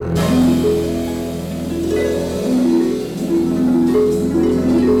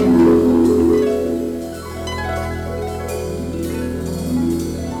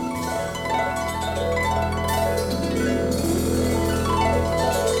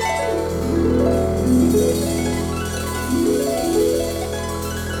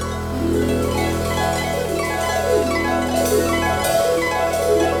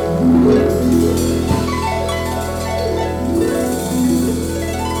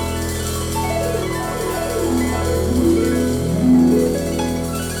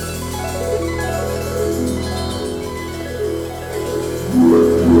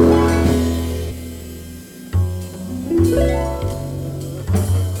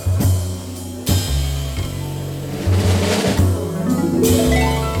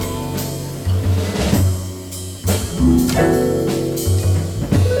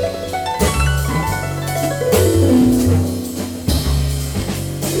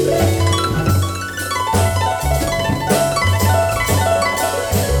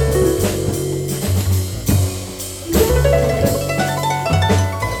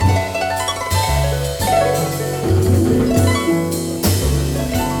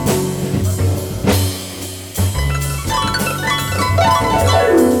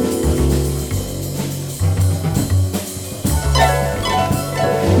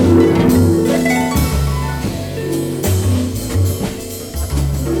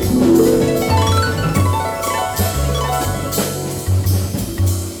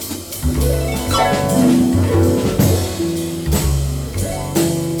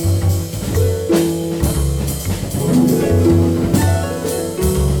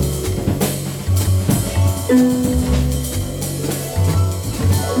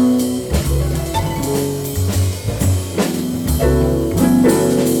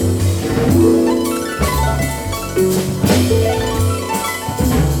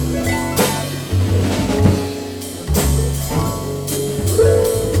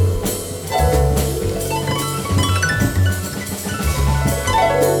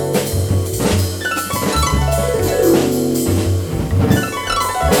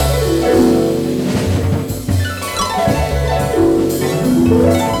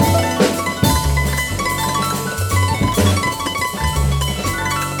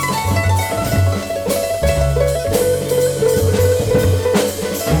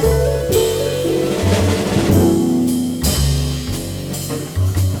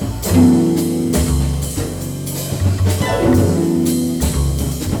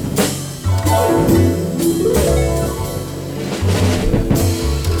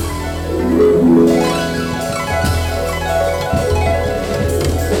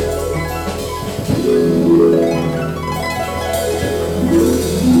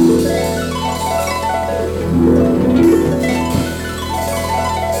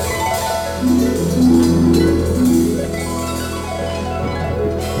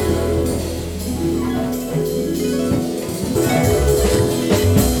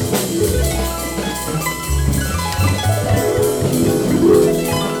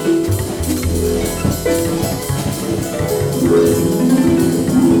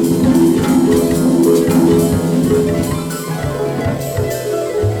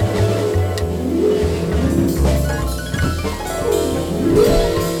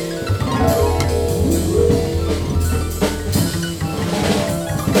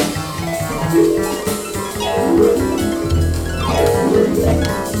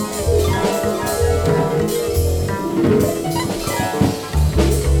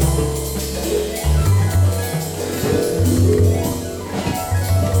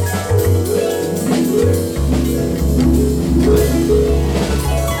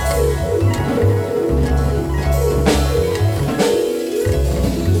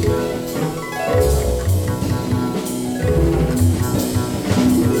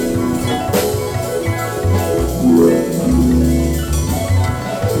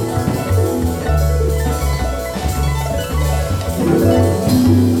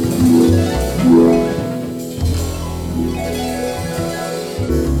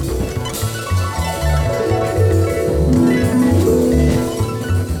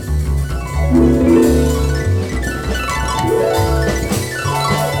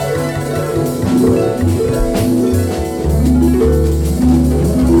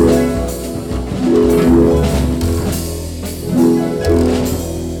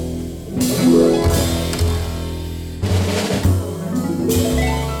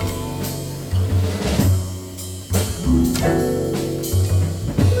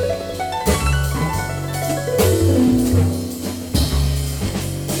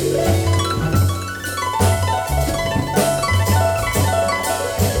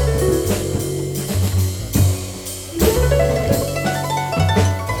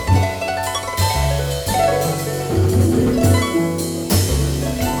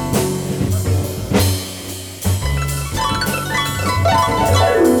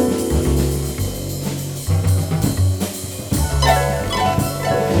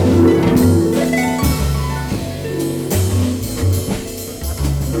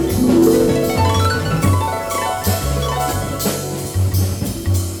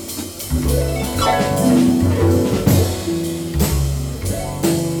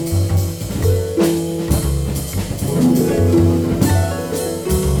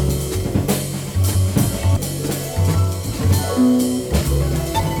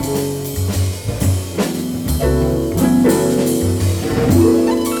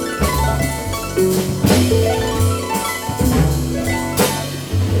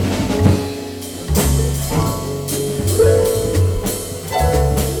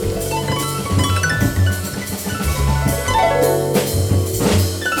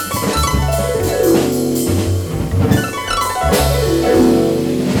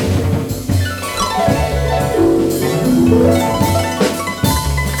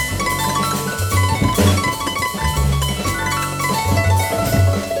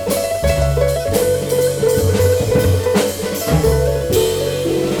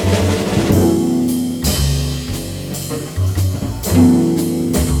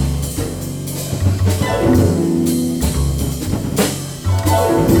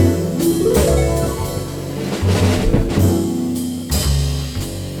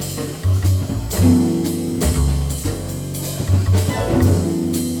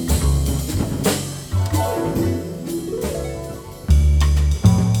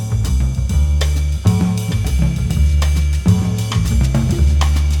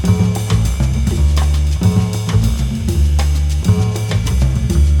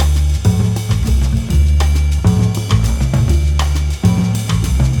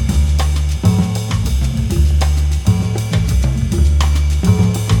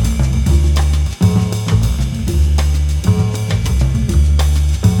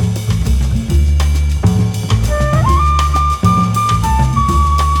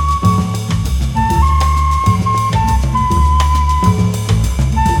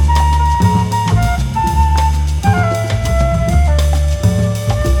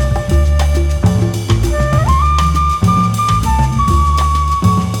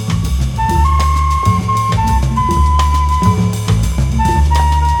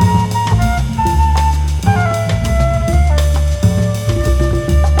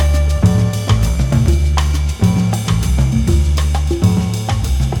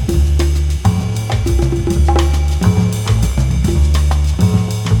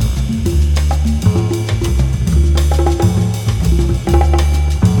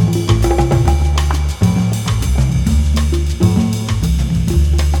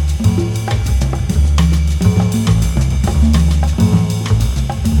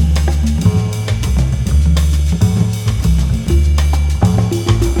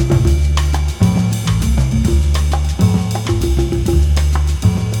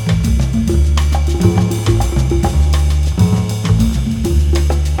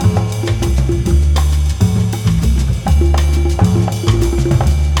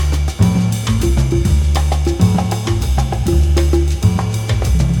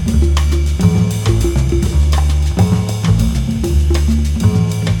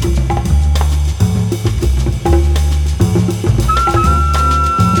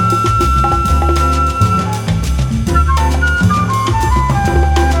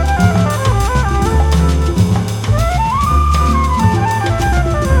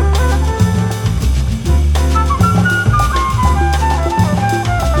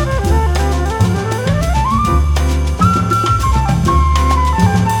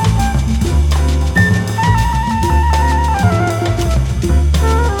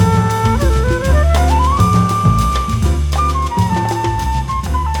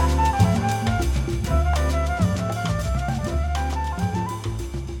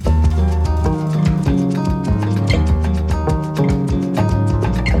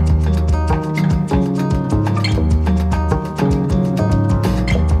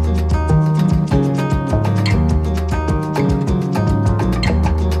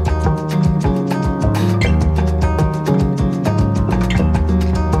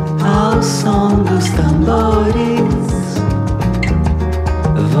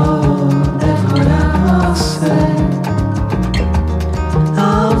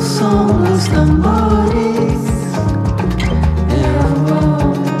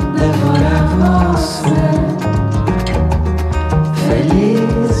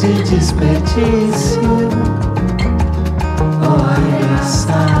desperdício, oh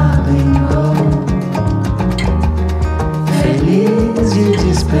arregaçado em dor, feliz de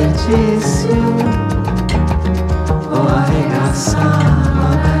desperdício, oh arregaçado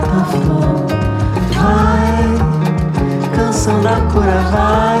aberta flor. Vai, canção da cura,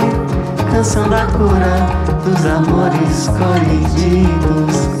 vai, canção da cura dos amores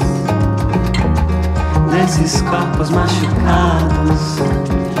colididos, desses corpos machucados.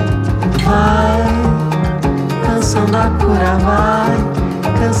 Vai, canção da cura, vai,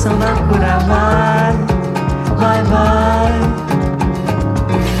 canção da cura, vai, vai, vai.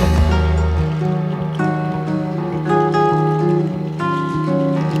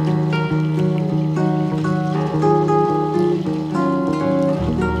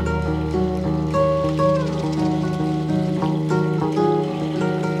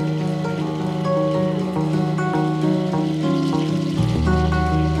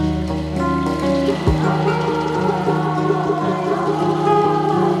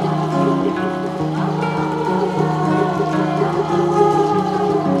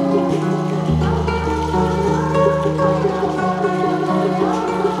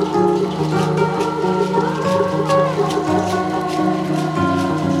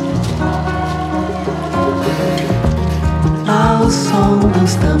 Ao som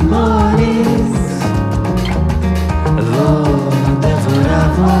dos tambores, vou devorar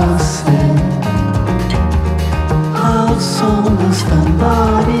você. Ao som dos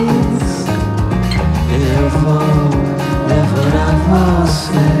tambores, eu vou devorar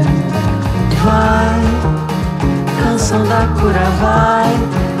você. Vai, canção da cura, vai,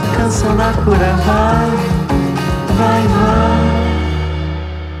 canção da cura, vai, vai, vai.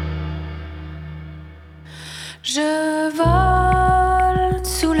 Je vole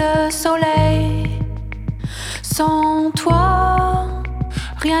sous le soleil, sans toi,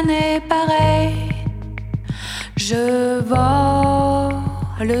 rien n'est pareil. Je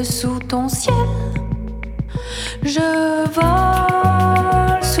vole sous ton ciel, je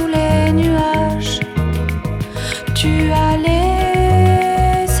vole sous les nuages. Tu as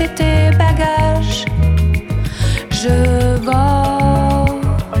laissé tes bagages, je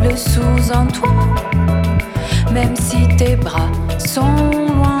vole sous un toit. Même si tes bras sont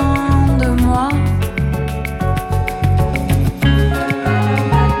loin de moi.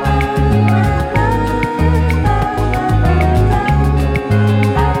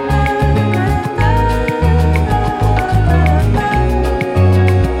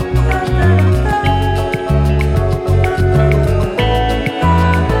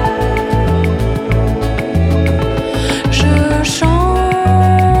 Je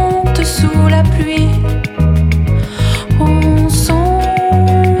chante sous la pluie.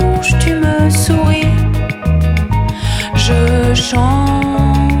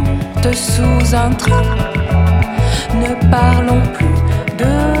 Chante sous un train, ne parlons plus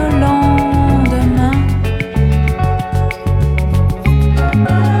de lendemain.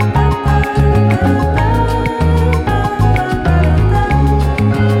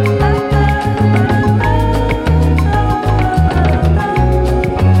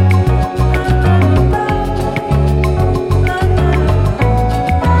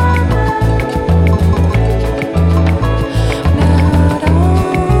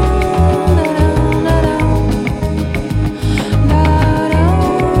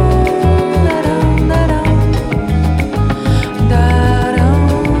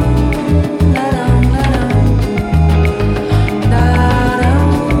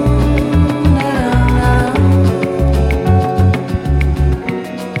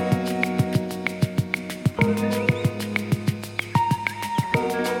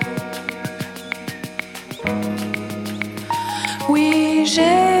 Oui,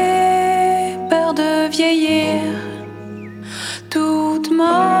 j'ai peur de vieillir, toute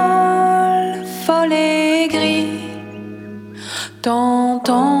molle, folle et grise,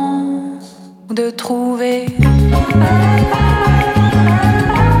 tentant de trouver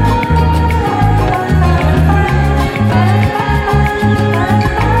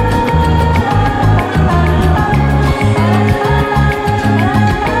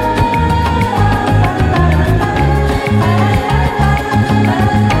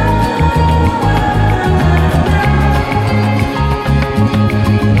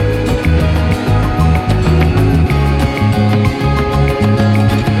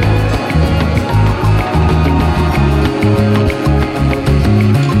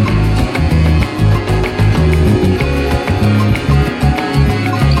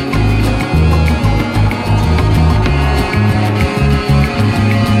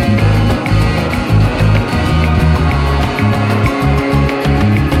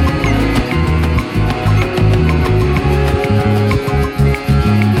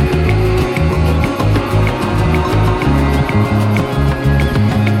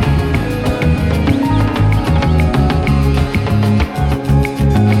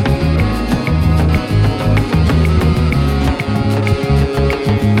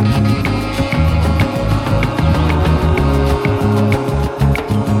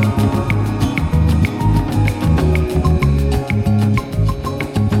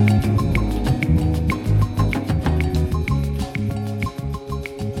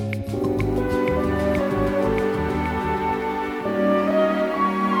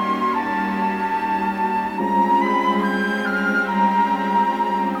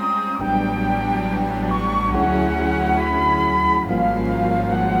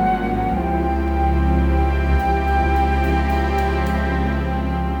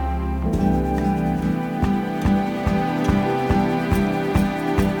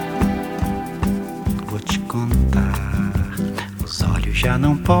já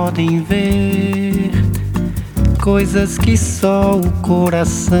não podem ver coisas que só o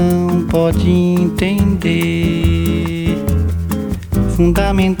coração pode entender.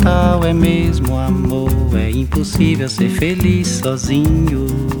 Fundamental é mesmo o amor, é impossível ser feliz sozinho.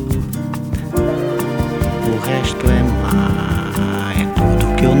 O resto é mar, é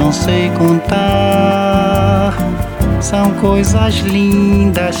tudo que eu não sei contar. São coisas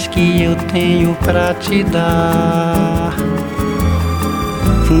lindas que eu tenho pra te dar.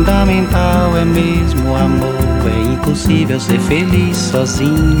 Fundamental é mesmo o amor, é impossível ser feliz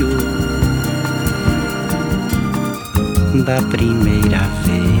sozinho. Da primeira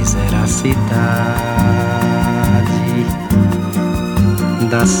vez era a cidade,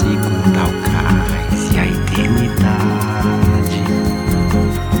 da segunda o cais e a eternidade.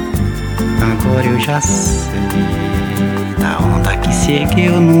 Agora eu já sei da onda que se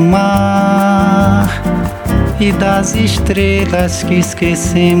ergueu no mar e das estrelas que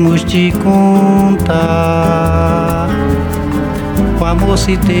esquecemos de contar. O amor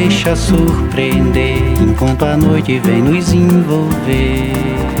se deixa surpreender enquanto a noite vem nos envolver.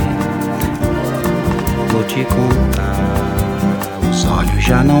 Vou te contar, os olhos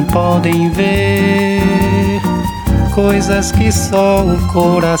já não podem ver coisas que só o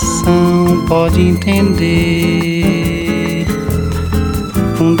coração pode entender.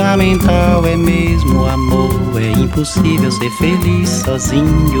 Fundamental é mesmo o amor, é impossível ser feliz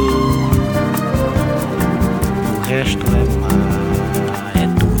sozinho. O resto é mar, é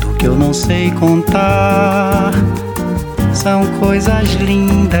tudo que eu não sei contar. São coisas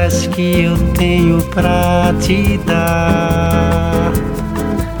lindas que eu tenho pra te dar.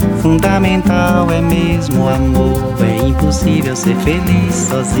 Fundamental é mesmo o amor, é impossível ser feliz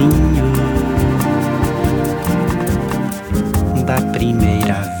sozinho. Da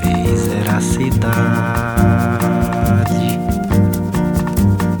primeira vez era a cidade,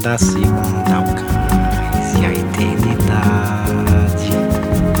 da segunda o cais e a eternidade.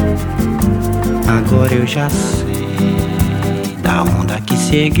 Agora eu já sei da onda que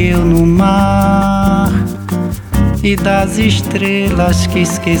se ergueu no mar e das estrelas que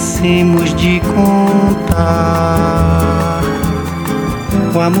esquecemos de contar.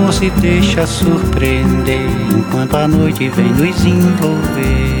 O amor se deixa surpreender enquanto a noite vem nos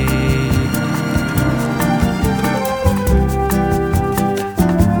envolver.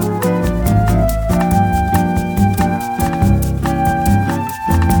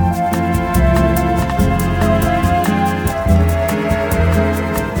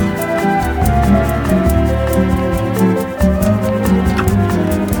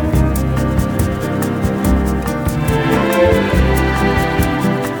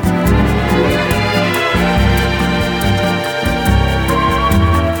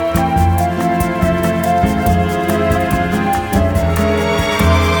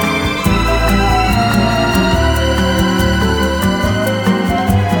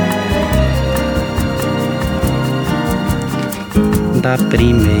 Da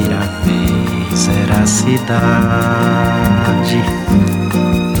primeira vez era a cidade,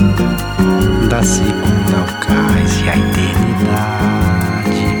 da segunda o cais e a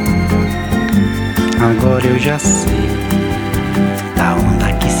eternidade. Agora eu já sei da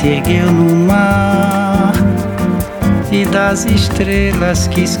onda que se ergueu no mar e das estrelas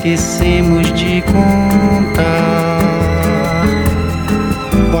que esquecemos de contar.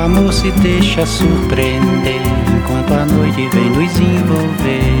 O amor se deixa surpreender enquanto a noite vem nos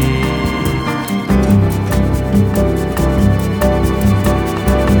envolver.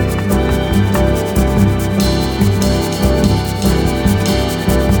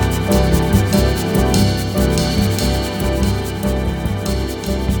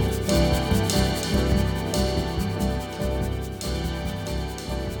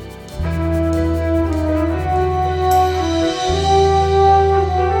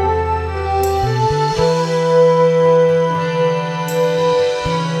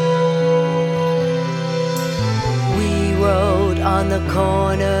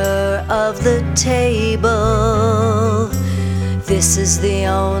 Table. This is the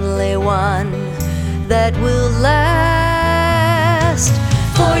only one that will last.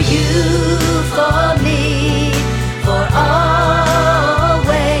 For you, for me, for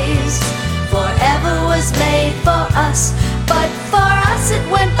always. Forever was made for us, but for us it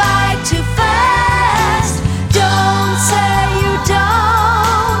went by too fast. Don't say you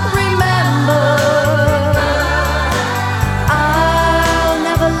don't remember. I'll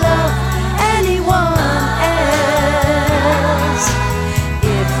never love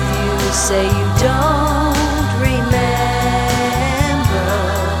say you don't remember.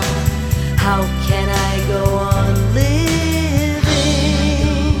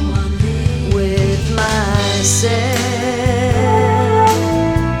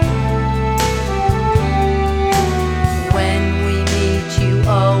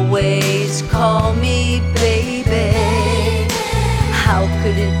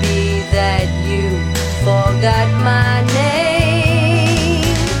 could it be that you forgot my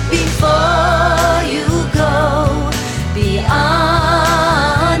name? Before you go, be honest.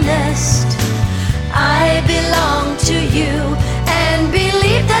 I belong to you and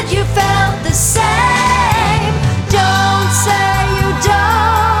believe that you felt the same. Don't say you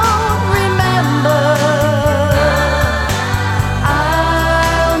don't remember.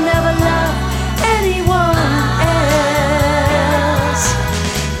 I'll never love anyone else.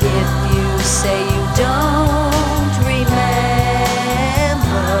 If you say you don't remember,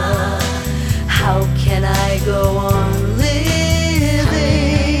 how can I go on living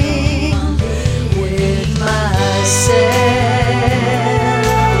with myself?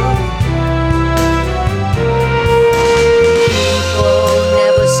 People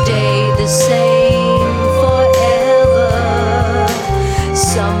never stay the same forever.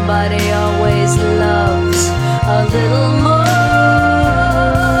 Somebody always loves a little more.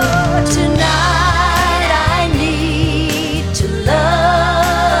 Tonight I need to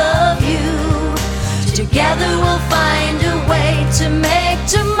love you. Together we'll find a way to make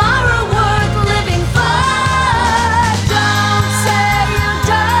tomorrow worth living for. Don't say you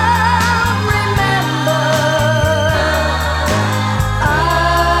don't remember.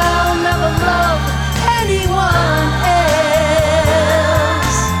 I'll never love anyone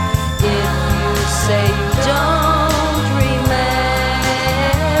else. If you say you don't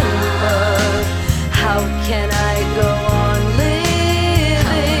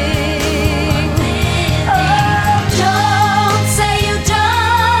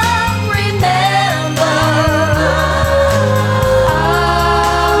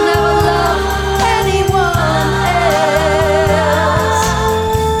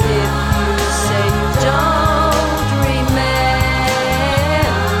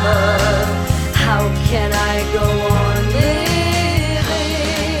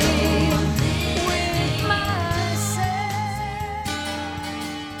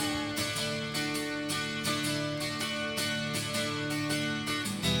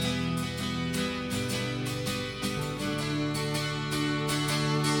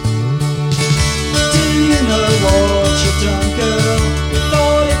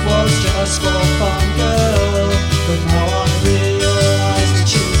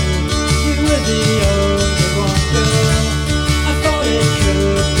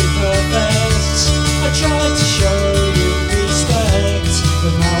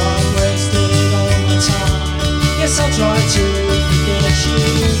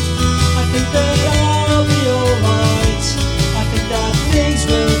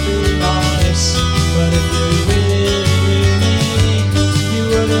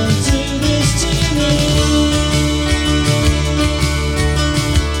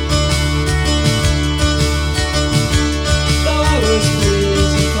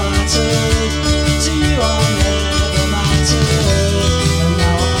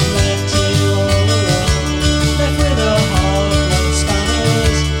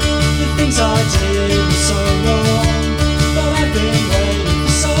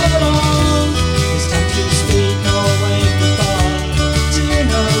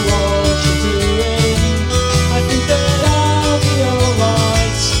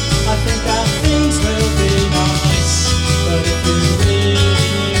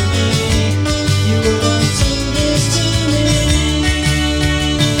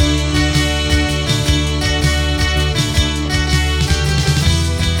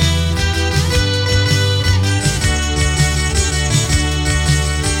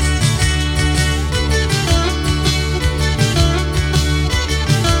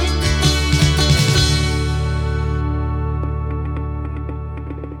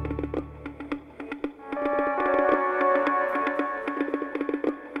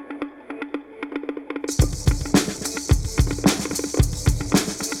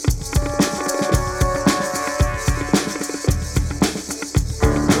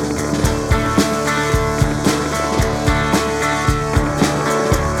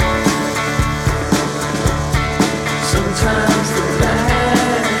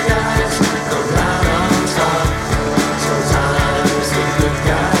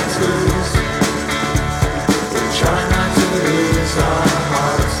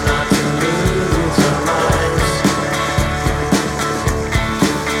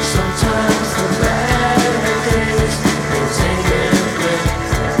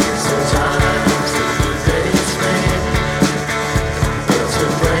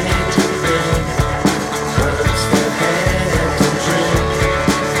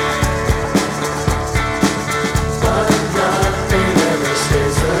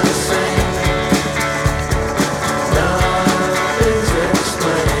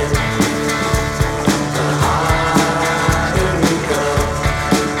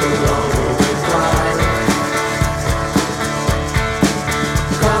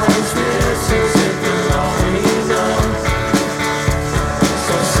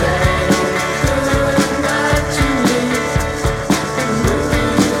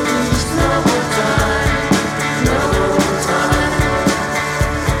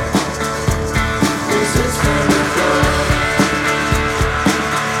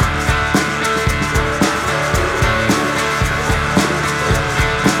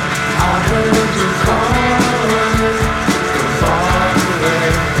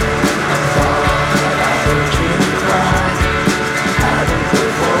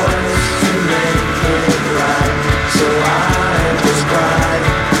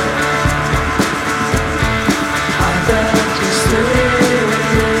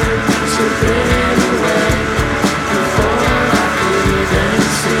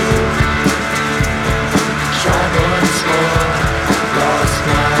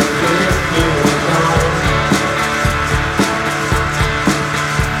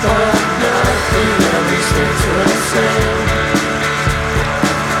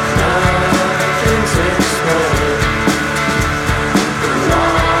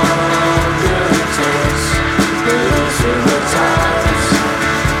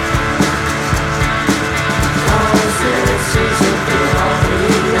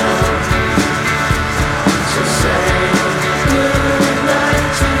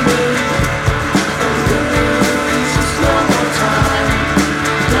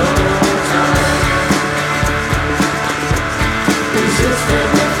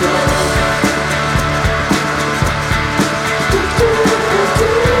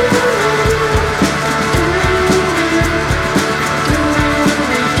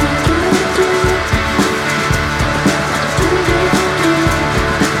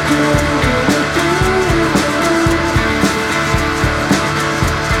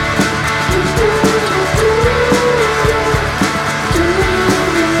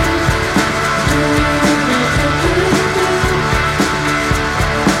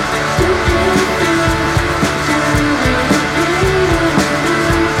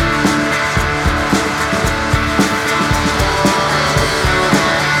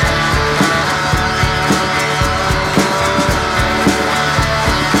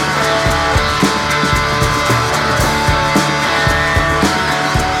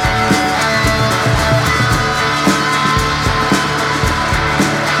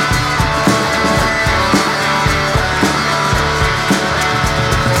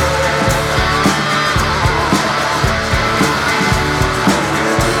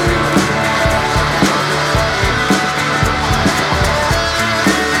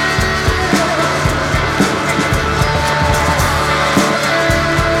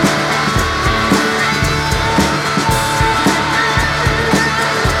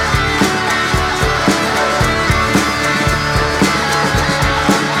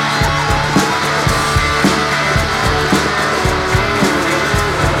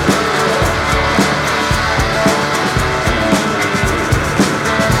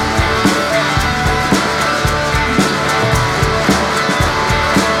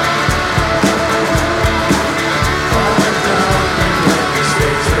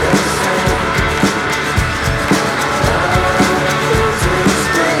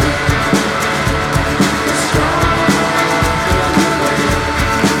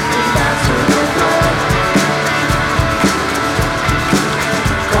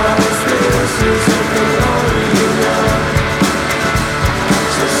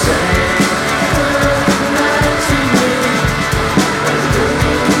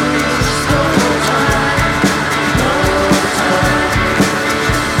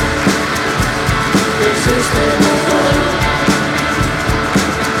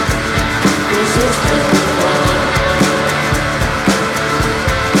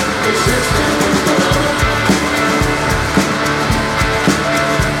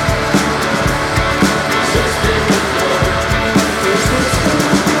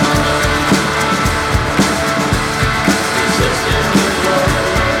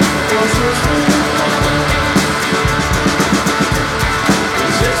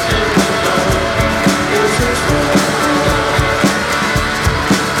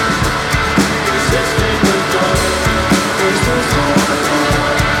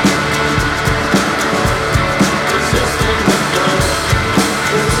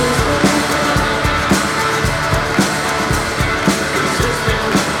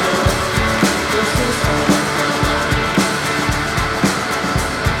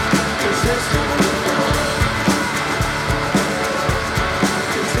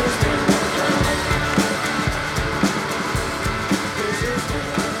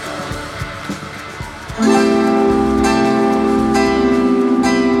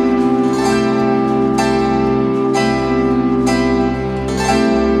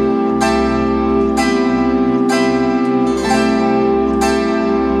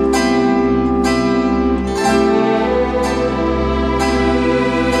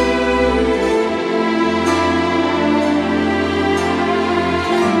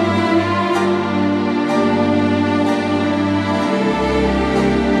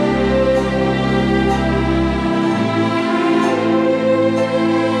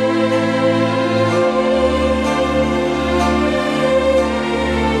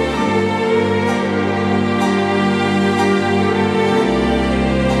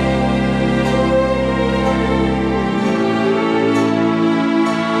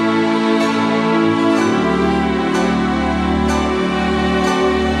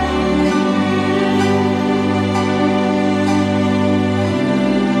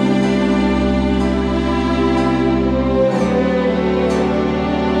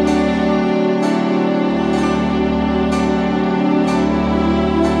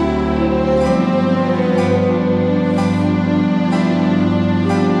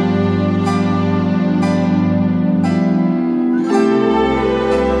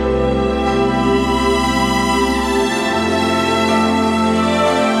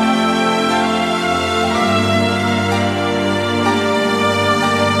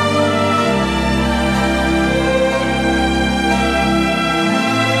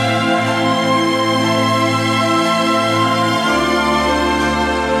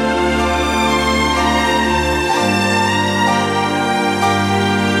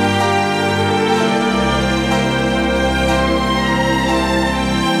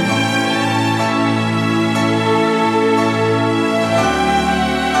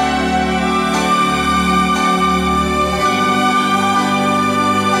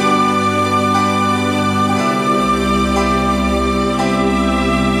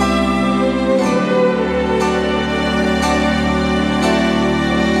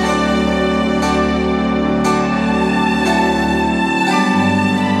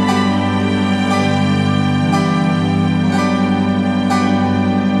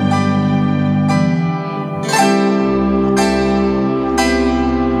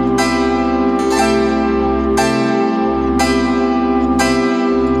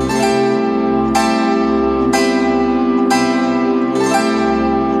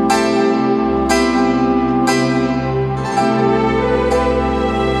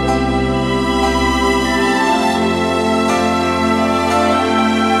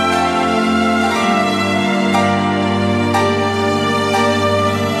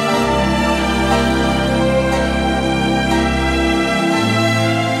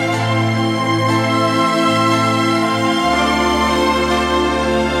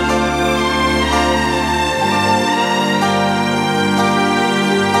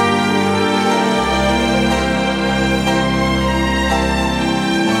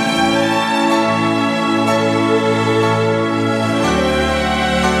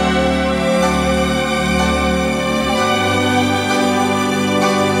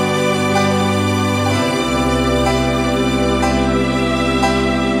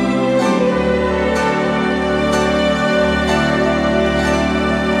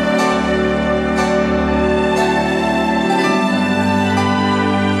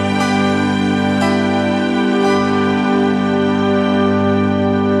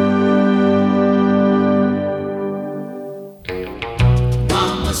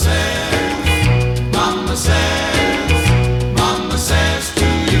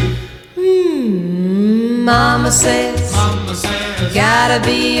Mama says, gotta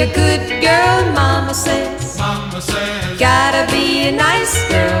be a good girl. Mama says, gotta be a nice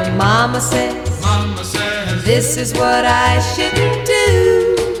girl. Mama says, this is what I shouldn't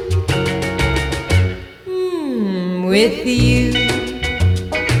do with you.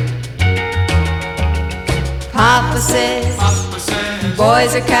 Papa says,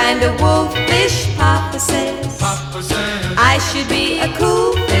 boys are kind of wolfish. Papa says, I should be a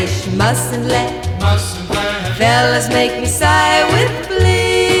cool fish. mustn't let fellas make me sigh with bliss.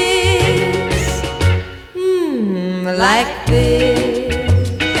 Like this.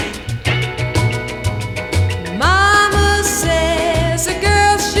 Mama says a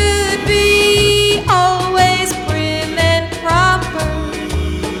girl should be always prim and proper.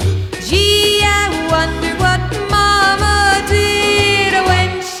 Gee, I wonder what Mama did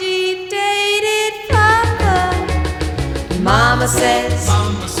when she dated Papa. Mama says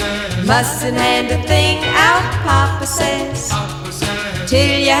mustn't hand a thing out. Papa says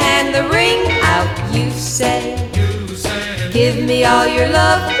till you hand the ring out. You say give me all your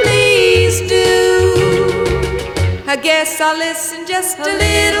love, please do. I guess I'll listen just a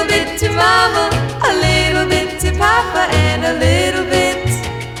little bit to Mama, a little bit to Papa, and a little bit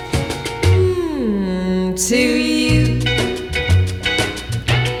to you.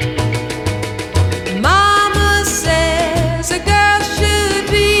 Mama says a girl should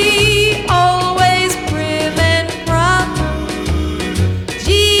be always prim and proper.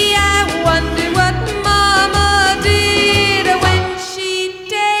 Gee, I wonder what Mama did when she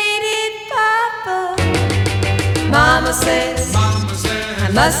dated Papa. Mama says I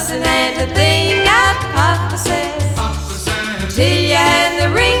mustn't hand a thing out. Papa says till you hand the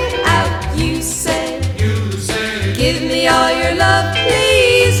ring out. You say give me all your love,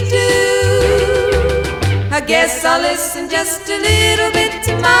 please do. I guess I'll listen just a little bit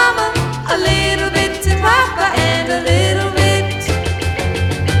to Mama, a little bit to Papa, and a little bit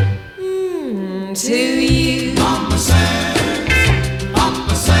to you. Mama says,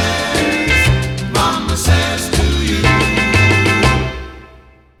 Papa says, Mama says to you.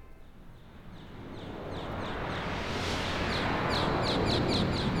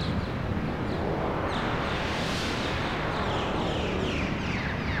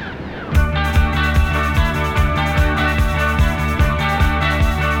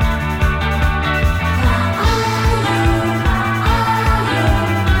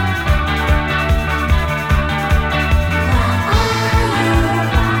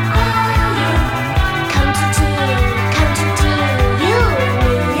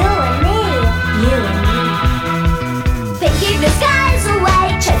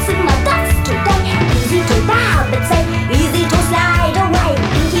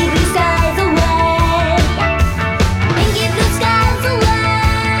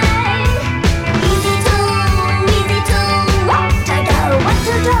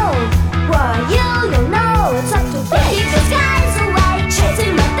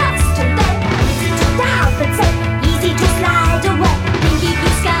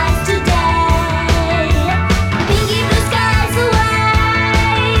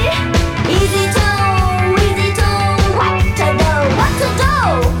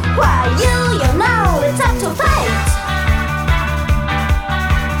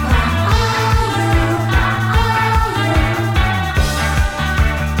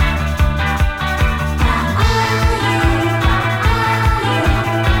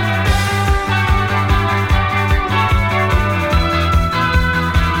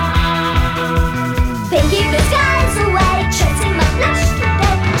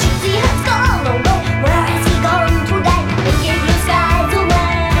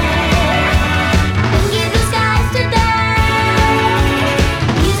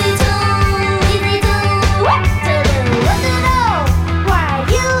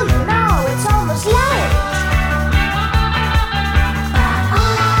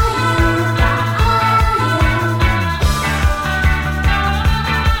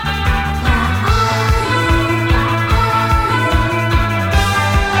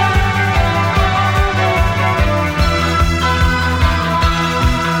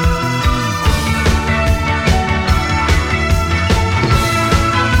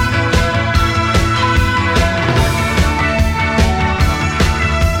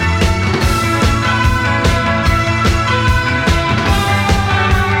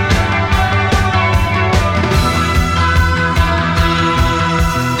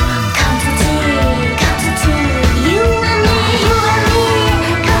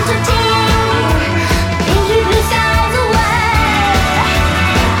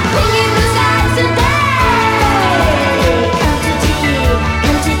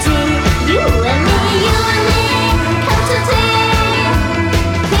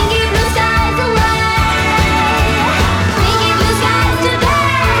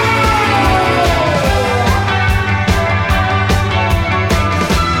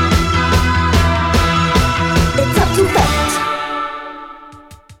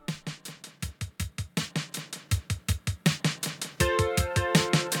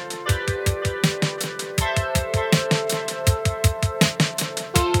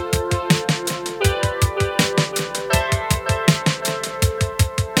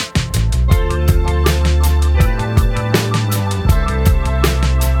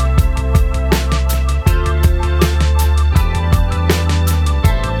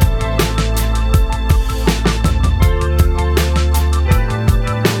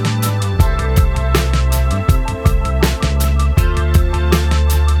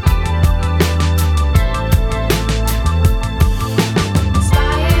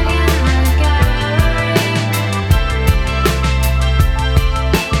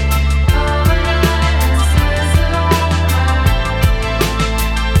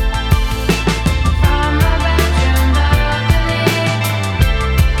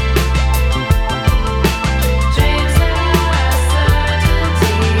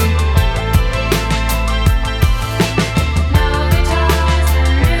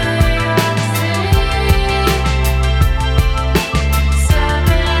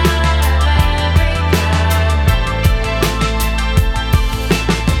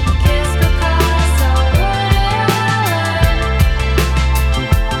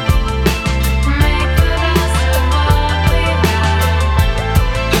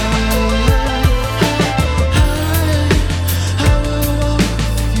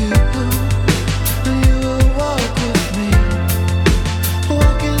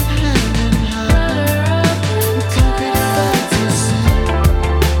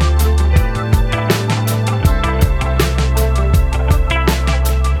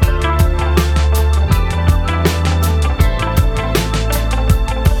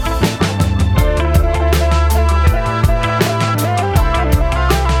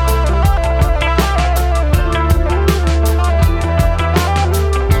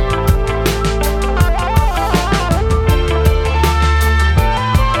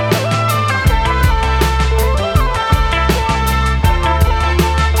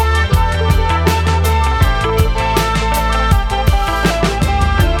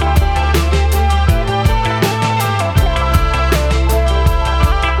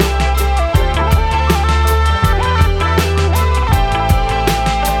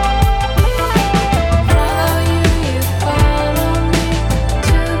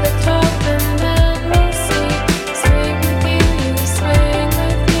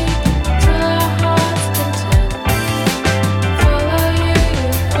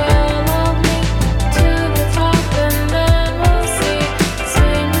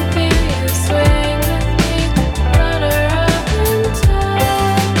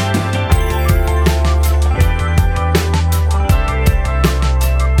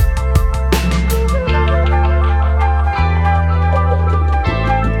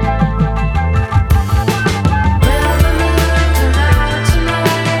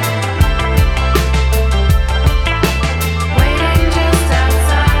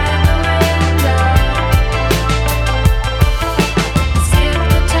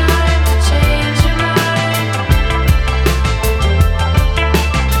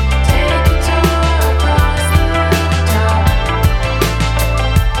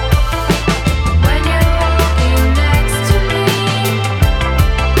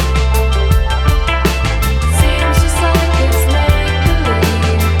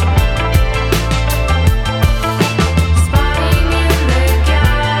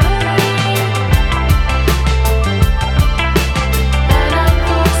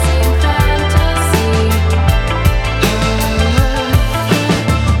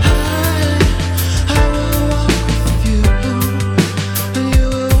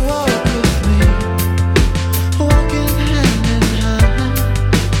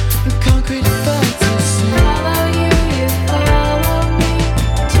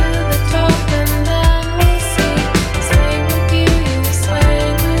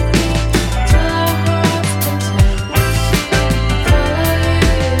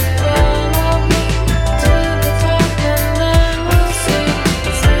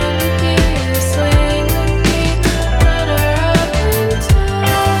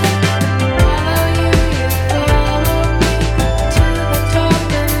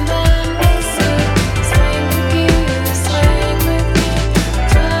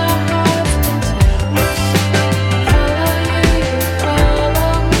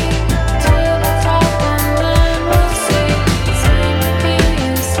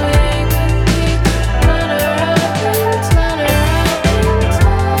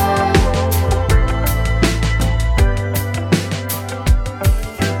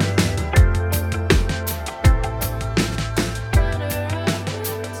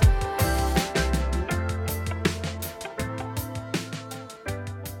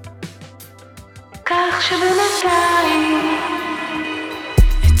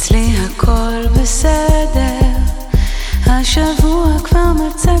 אצלי הכל בסדר, השבוע כבר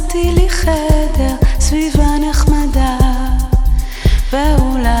מצאתי לי חדר, סביבה נחמדה,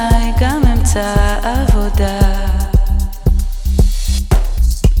 ואולי גם אמצע עבודה.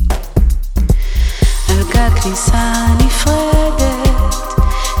 על גג כניסה נפרדת,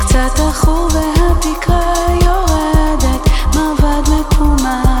 קצת אחור והתקרה יורדת, מרבד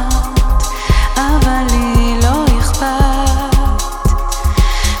מקומט, אבל לי לא אכפת.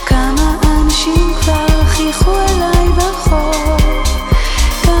 כמה אנשים כבר חיכו אליי ברחוב,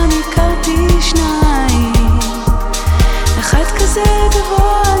 גם הכרתי שניים, אחד כזה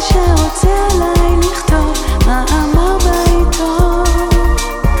גבוה שרוצה עליי לכתוב מה אמר בעיתון,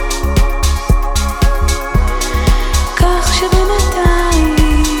 כך שבינתיים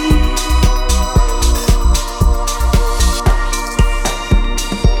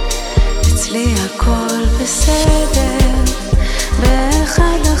אצלי הכל בסדר.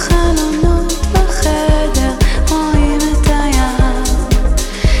 באחד החלונות בחדר רואים את הים,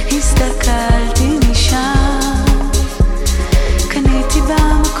 הסתכלתי משם, קניתי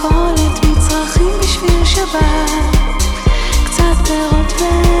במכולת מצרכים בשביל שבת, קצת פירות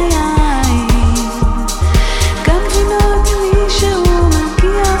ויין, גם גבינות עם מישהו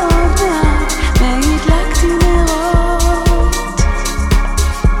מגיע עוד מעט, והדלקתי נרות,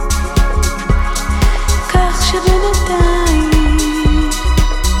 כך שבינתיים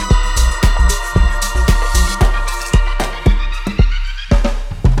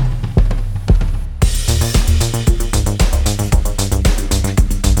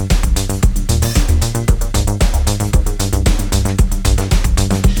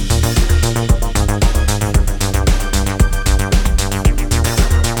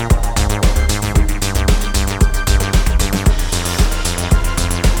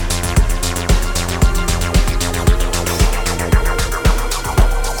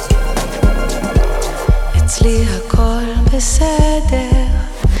אצלי הכל בסדר,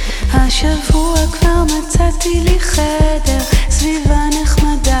 השבוע כבר מצאתי לי חדר, סביבה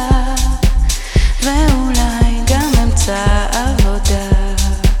נחמדה, ואולי גם אמצע עבודה.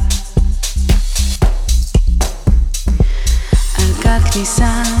 על גג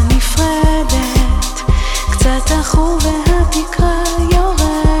כניסה נפרדת, קצת אחור והתקרה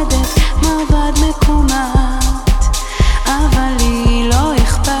יורדת, מרבד מקומט, אבל לי לא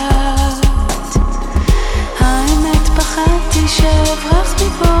אכפת. האמת פחדתי שאברח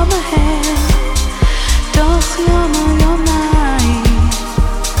מפה מהר, תוך יום או יומיים,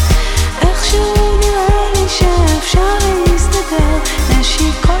 איכשהו נראה לי שאפשר להסתדר,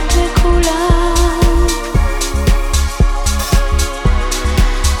 נשיקות לכולם,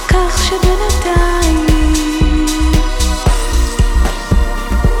 כך שבינתיים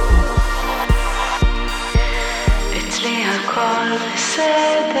אצלי הכל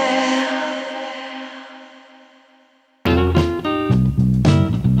בסדר.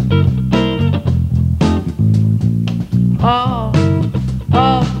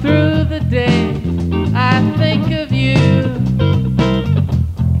 All through the day I think of you.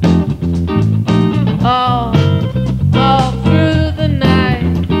 All through the night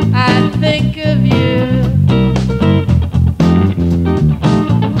I think of you.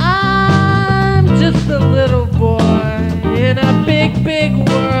 I'm just a little boy in a big, big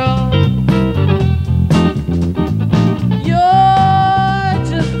world. You're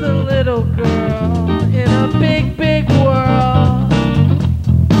just a little girl in a big, big world.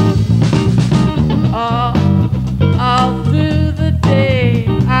 All through the day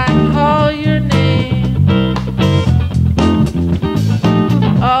I call your name.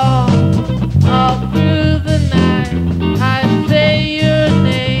 All through the night I say your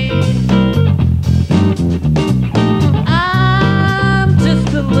name. I'm just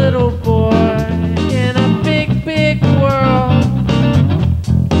a little boy in a big, big world.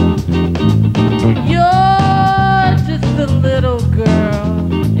 You're just a little girl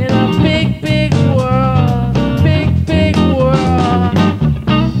in a big, big world, big, big world.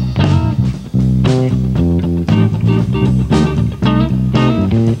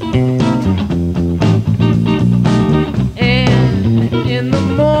 And in the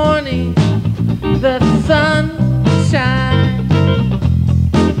morning the sun shines,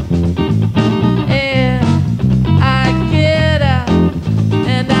 and I get up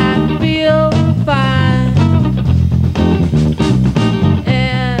and I feel fine,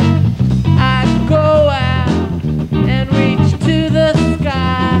 and I go out and reach to the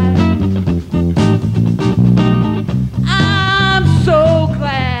sky. I'm so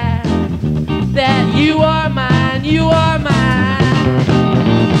glad that you are mine, you are mine.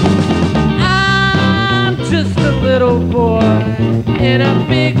 I'm just a little boy in a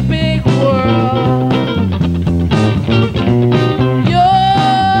big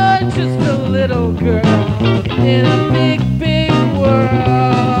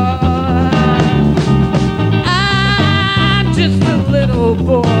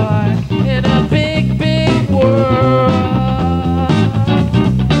boy in a big, big world.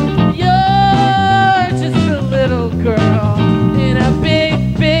 You're just a little girl in a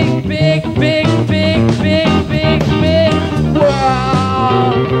big, big, big, big, big, big, big, big world.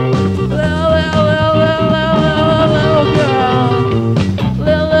 Little girl,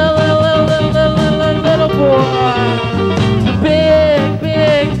 little boy, big,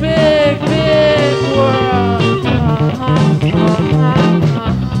 big, big, big world.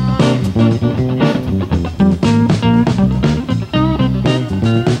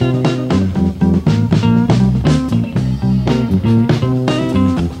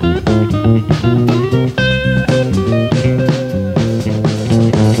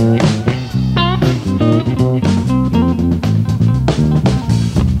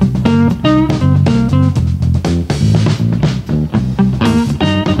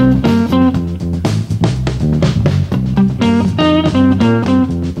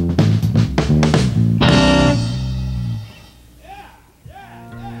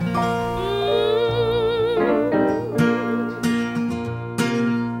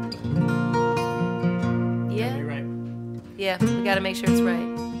 Yeah, we gotta make sure it's right.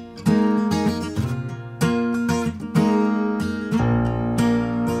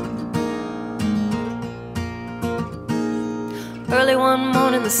 Early one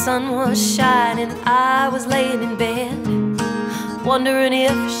morning the sun was shining, I was laying in bed, wondering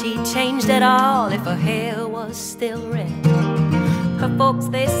if she'd changed at all, if her hair was still red. Her folks,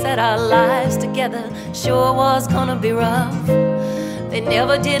 they said our lives together sure was gonna be rough. They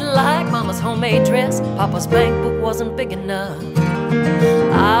never did like Mama's homemade dress, Papa's bank book wasn't big enough.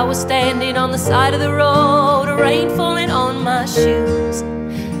 I was standing on the side of the road, rain falling on my shoes,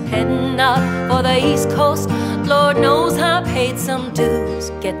 heading out for the East Coast. Lord knows I paid some dues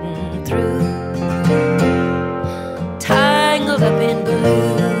getting through, tangled up in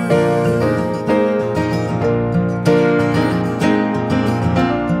blue.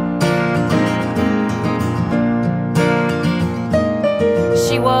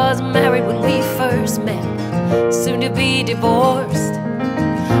 She was married when we first met, soon to be divorced.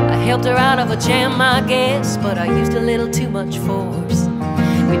 I helped her out of a jam, I guess, but I used a little too much force.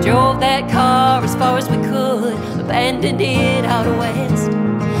 We drove that car as far as we could, abandoned it out west.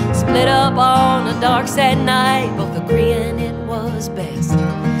 Split up on a dark, sad night, both agreeing it was best.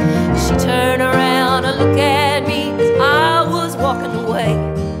 She turned around and looked at me as I was walking away.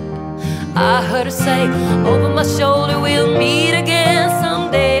 I heard her say over my shoulder, we'll meet again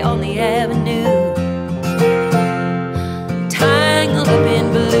someday on the avenue, tangled up in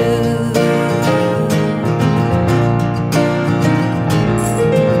blue.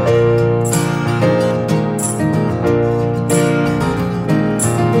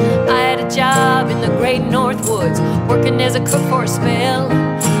 I had a job in the great North Woods, working as a cook for a spell,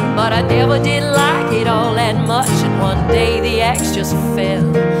 but I never did like it all that much, and one day the axe just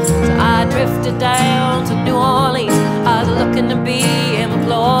fell. So I drifted down to New Orleans, I was looking to be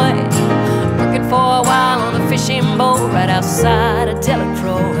employed, working for a while on a fishing boat right outside of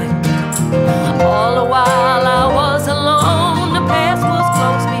Delacroix. All the while I was alone, the past was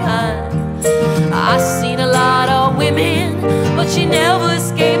close behind. I seen a lot of women, but she never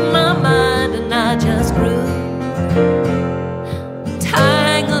escaped my mind, and I just grew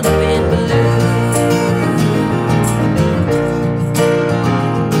tangled up in blue.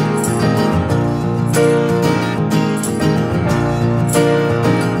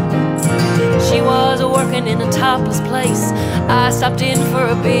 She was working in a topless place, I stopped in for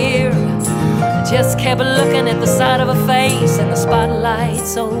a beer. I just kept looking at the side of her face and the spotlight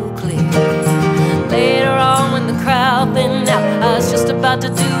so clear. Later on when the crowd thinned out, I was just about to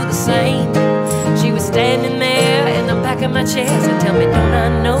do the same. She was standing there in the back of my chair, said, tell me, don't I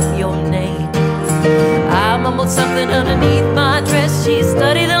know your name? I mumbled something underneath my dress, she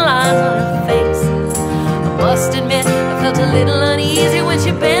studied the lines on her face. I must admit, I felt a little uneasy when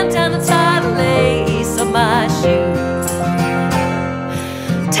she bent down to tie the lace of my shoe,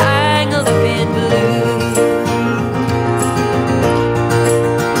 tangled up in blue.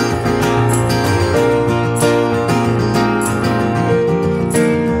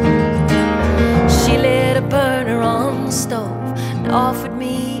 She lit a burner on the stove and offered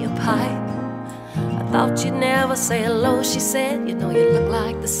me a pipe. I thought you'd never say hello, she said, you know you look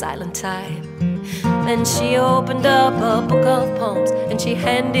like the silent type. Then she opened up a book of poems and she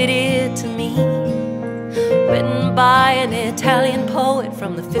handed it to me, written by an Italian poet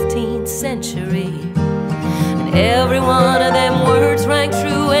from the 15th century. And every one of them words rang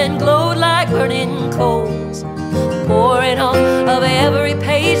true and glowed like burning coals, pouring off of every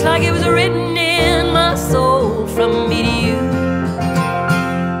page like it was written in my soul, from me to you,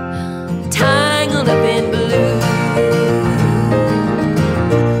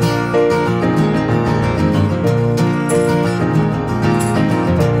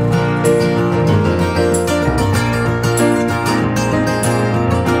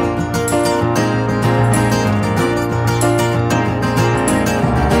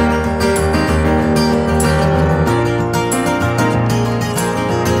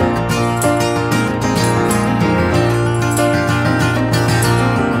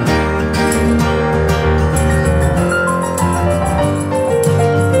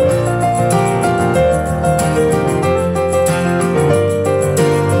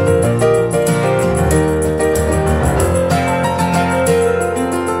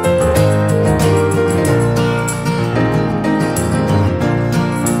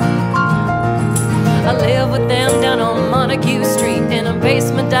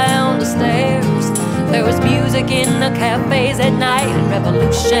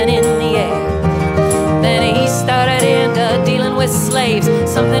 something in the air. Then he started into dealing with slaves.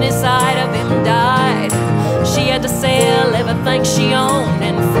 Something inside of him died. She had to sell everything she owned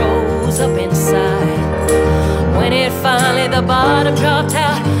and froze up inside. When it finally the bottom dropped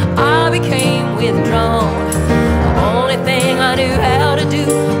out, I became withdrawn. The only thing I knew how to do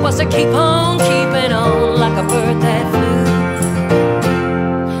was to keep on keeping on like a bird that flew,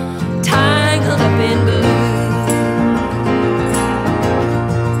 tangled up in blue.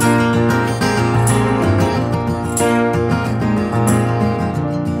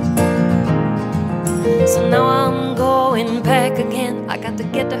 So now I'm going back again. I got to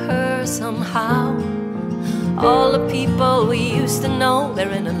get to her somehow. All the people we used to know,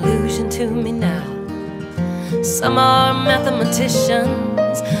 they're an illusion to me now. Some are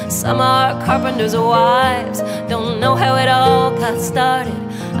mathematicians, some are carpenters' wives. Don't know how it all got started.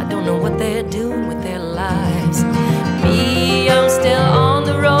 I don't know what they're doing with their lives. Me, I'm still on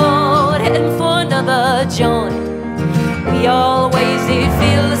the road, heading for another joint. We always did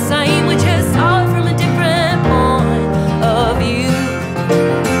feel the same, we just saw it from a different point of view.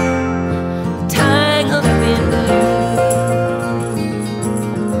 Tangled up in blue.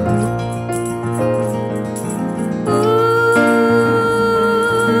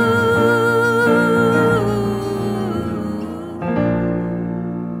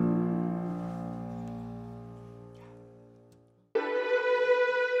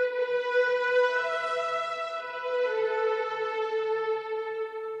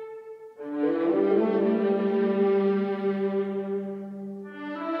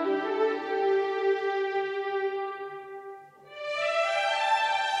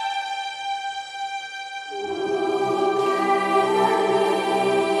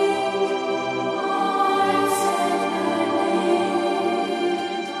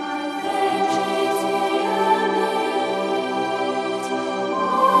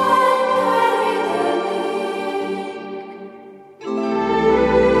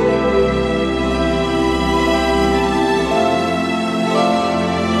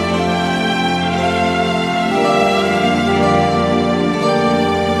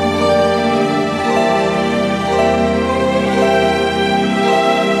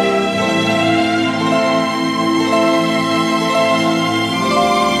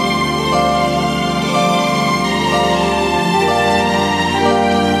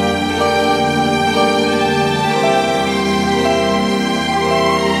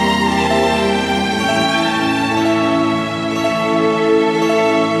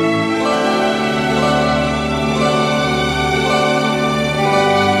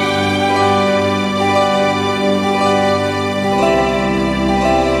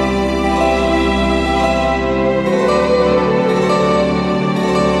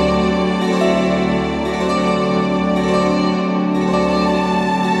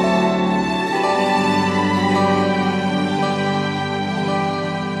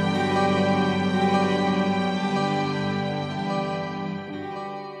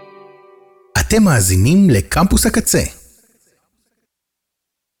 אתם מאזינים לקמפוס הקצה.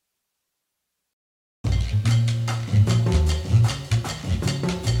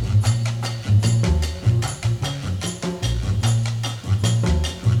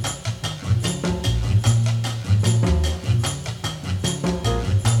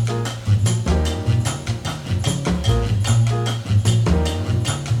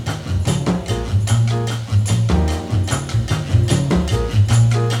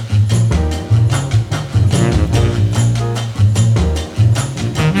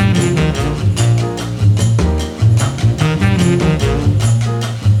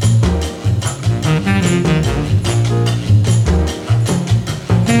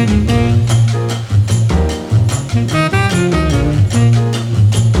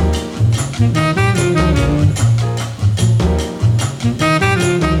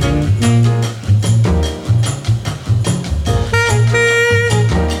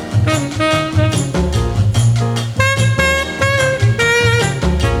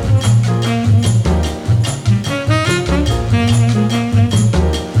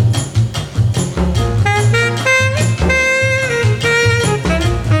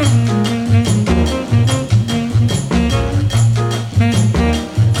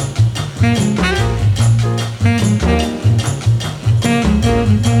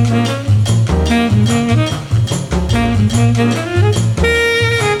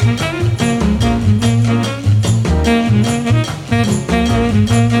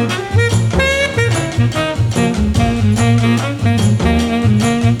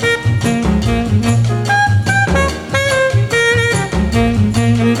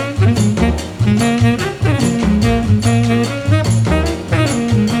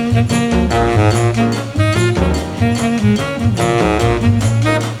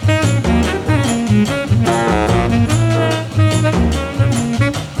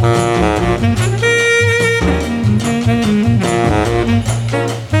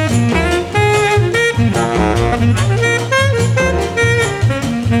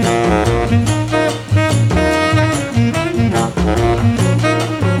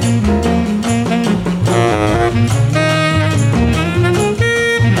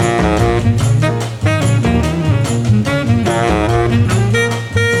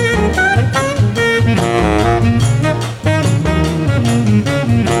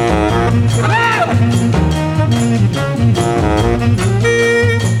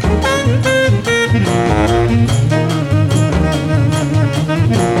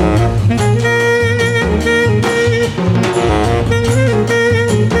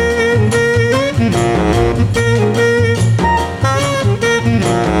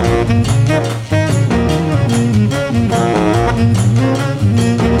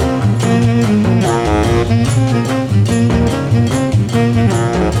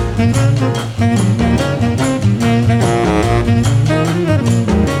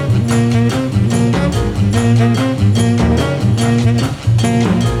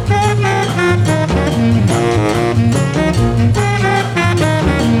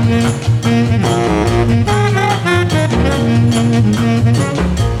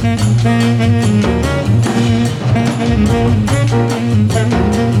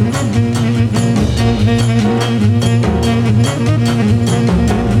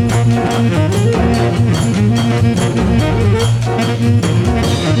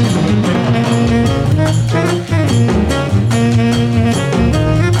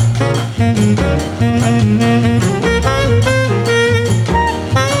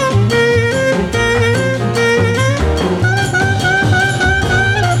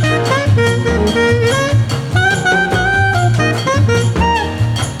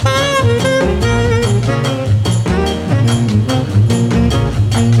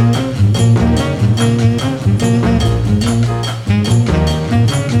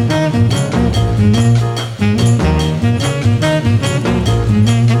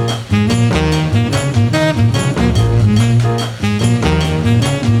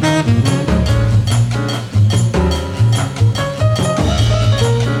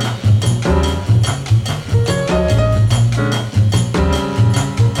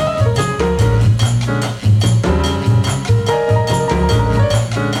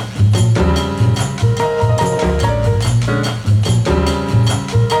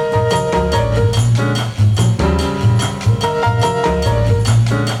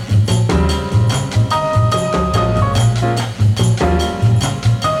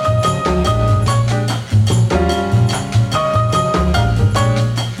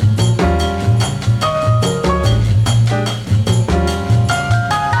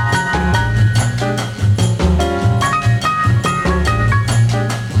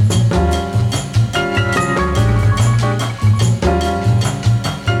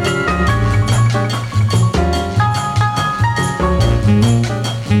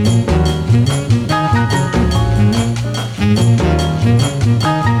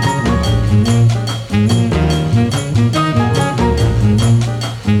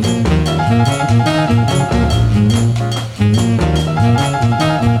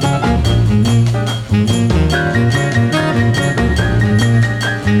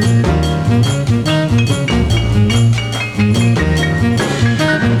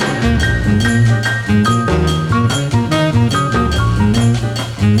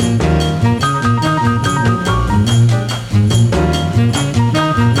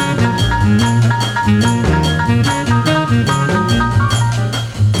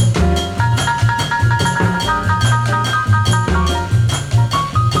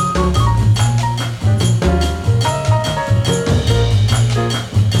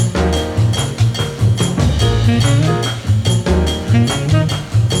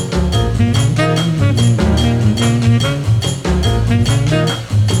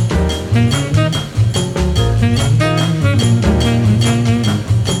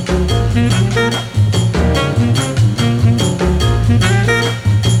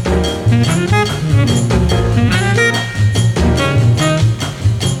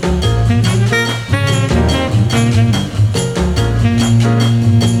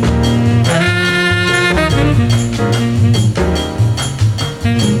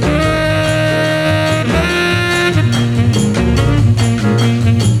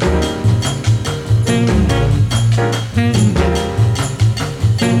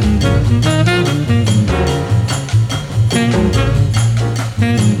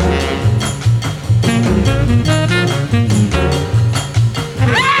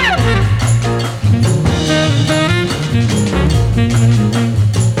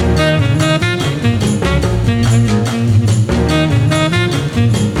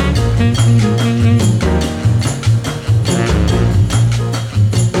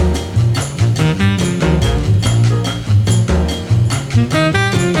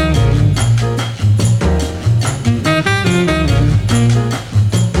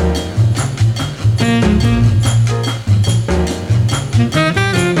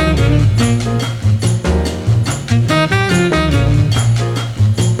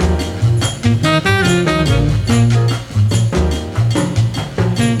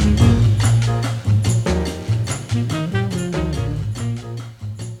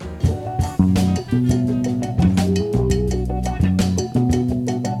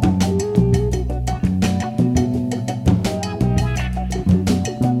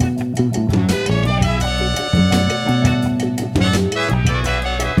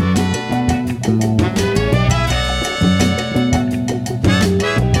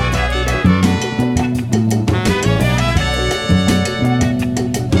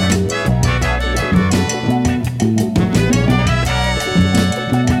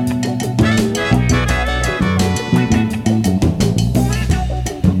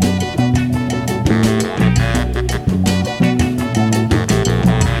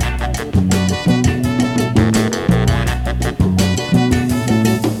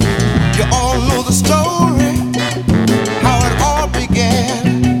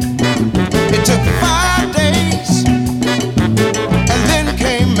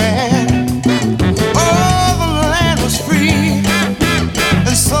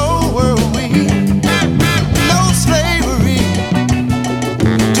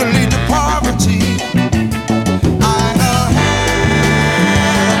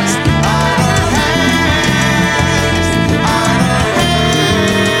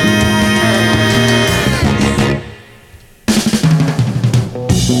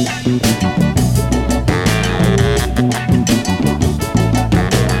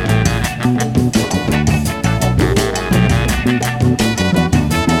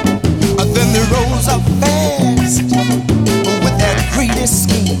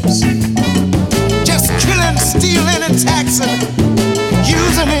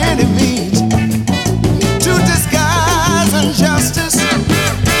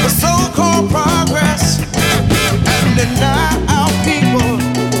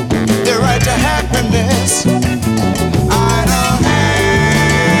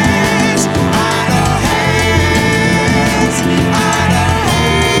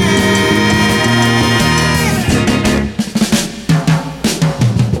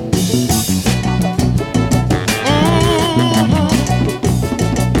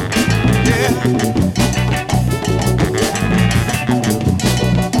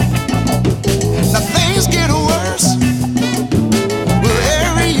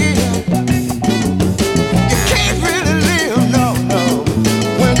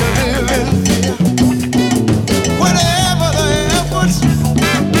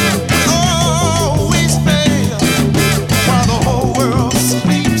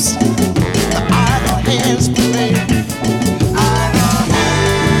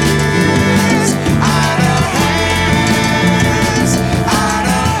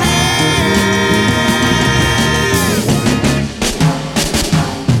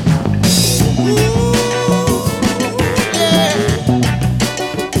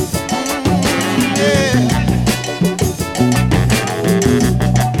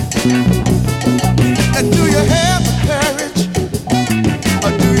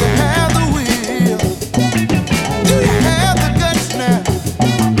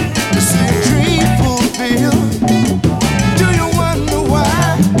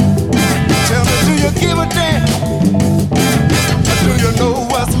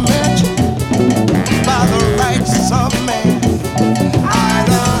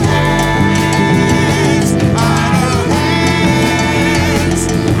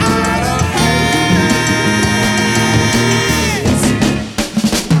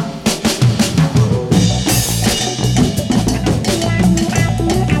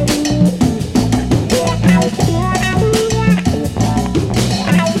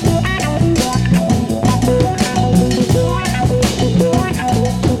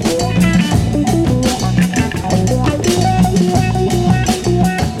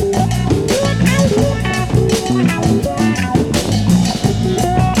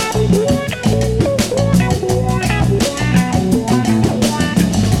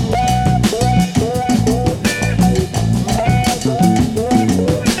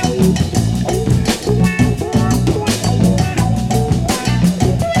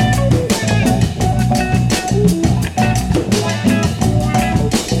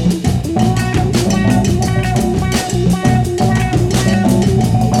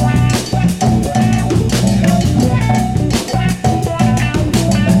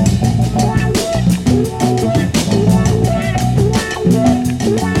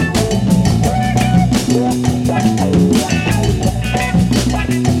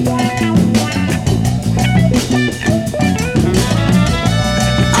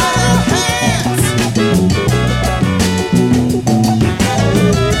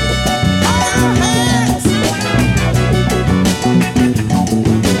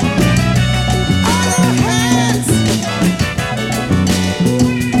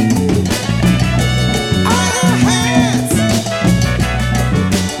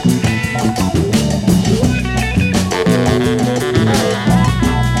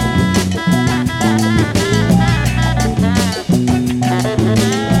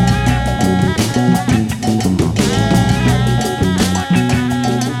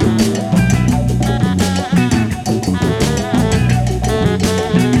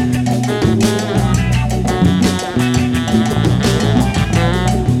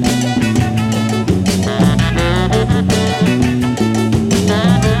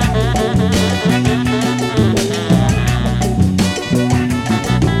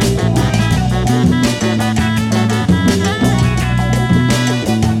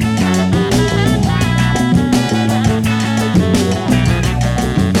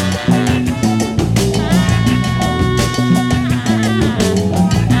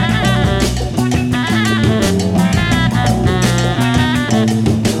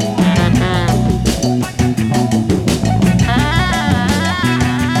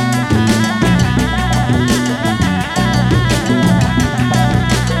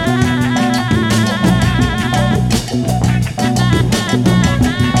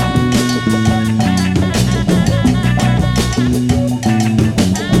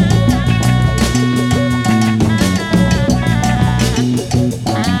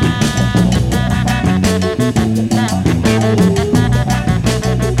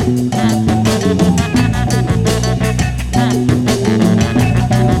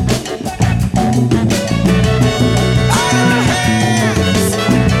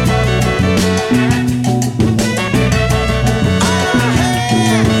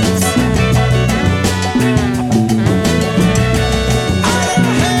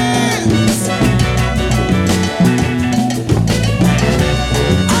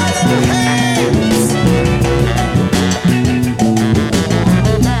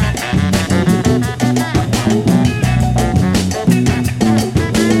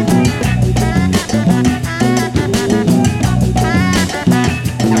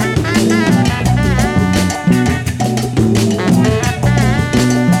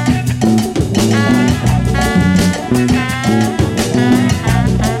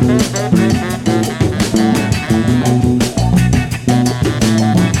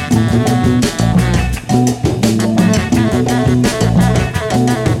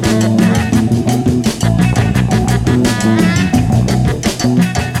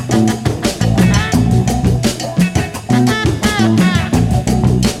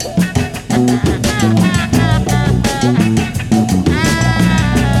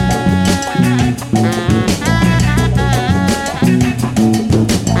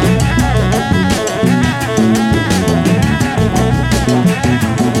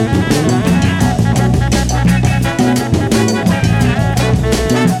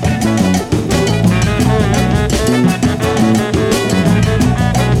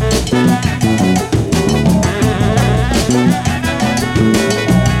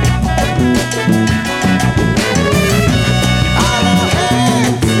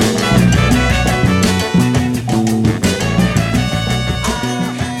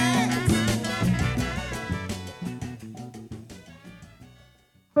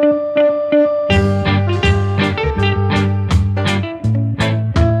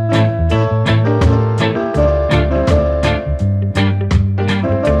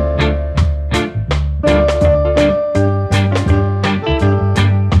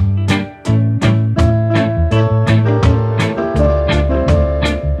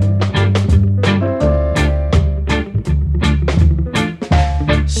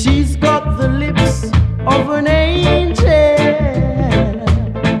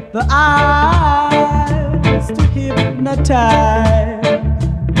 her eyes to hypnotize.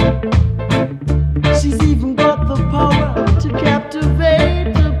 She's even got the power to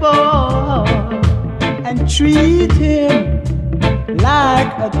captivate the boy and treat him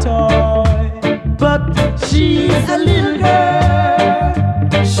like a toy. But she's a little girl,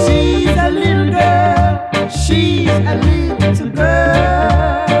 she's a little girl, she's a little girl.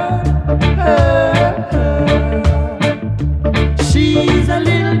 She's a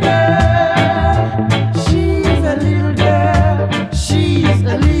little girl, she's a little girl, she's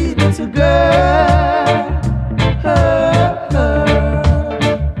a little girl.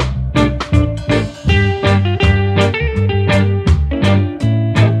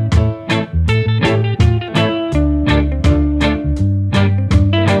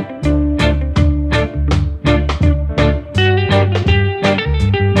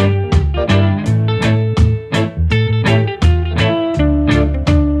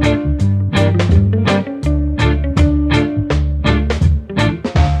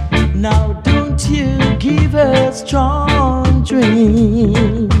 Strong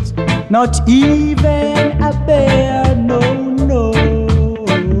dreams, not even a bear, no, no.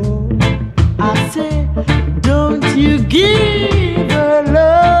 I say, don't you give her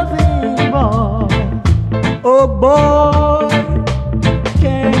loving, boy. Oh boy,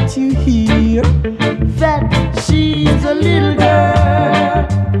 can't you hear that she's a little girl,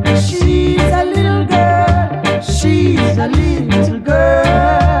 she's a little girl, she's a little girl.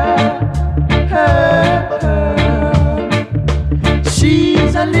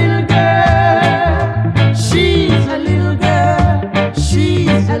 She's a little girl, she's a little girl,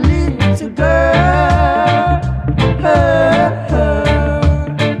 she's a little girl.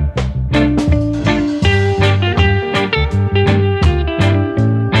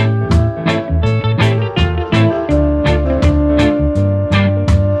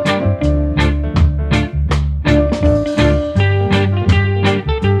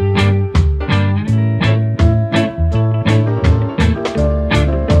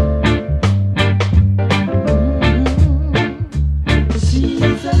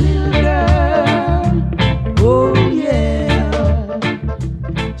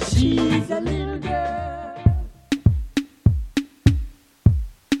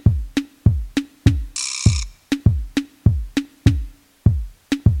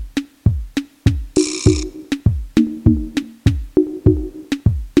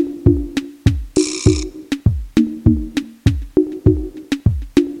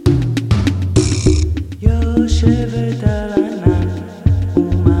 יושבת על ענן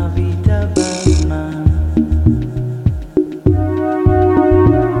ומביטה בזמן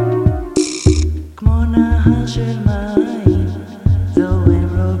כמו נהר של מים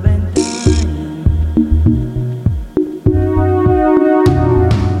זורם לו בינתיים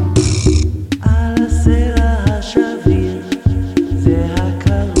על הסלע השביר זה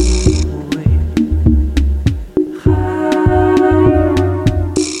הקרוי חי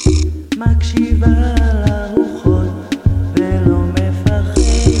מקשיבה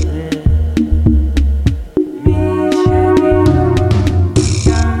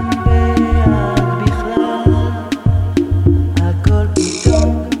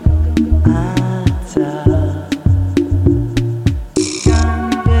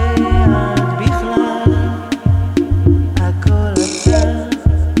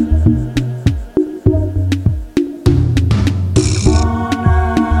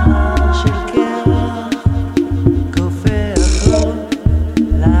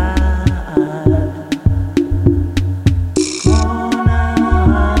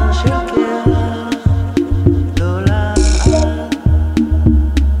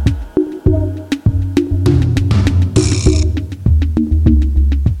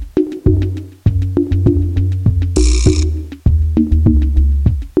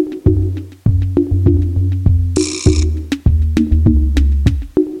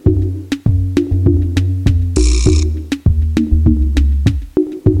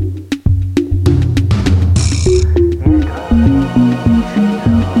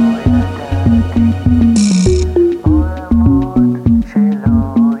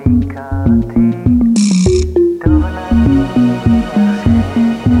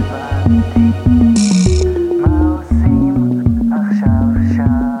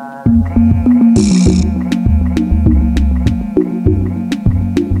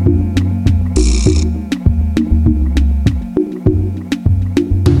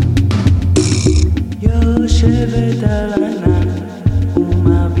יושבת על ענן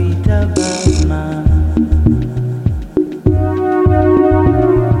ומביטה בזמן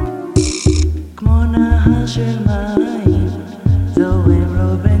כמו נהר של מים זורם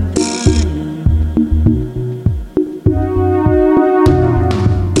לו בינתיים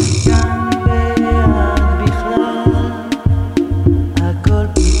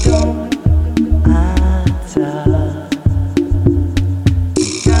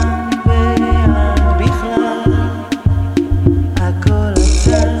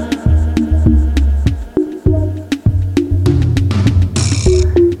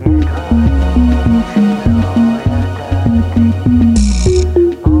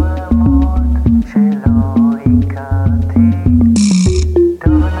עולמות שלא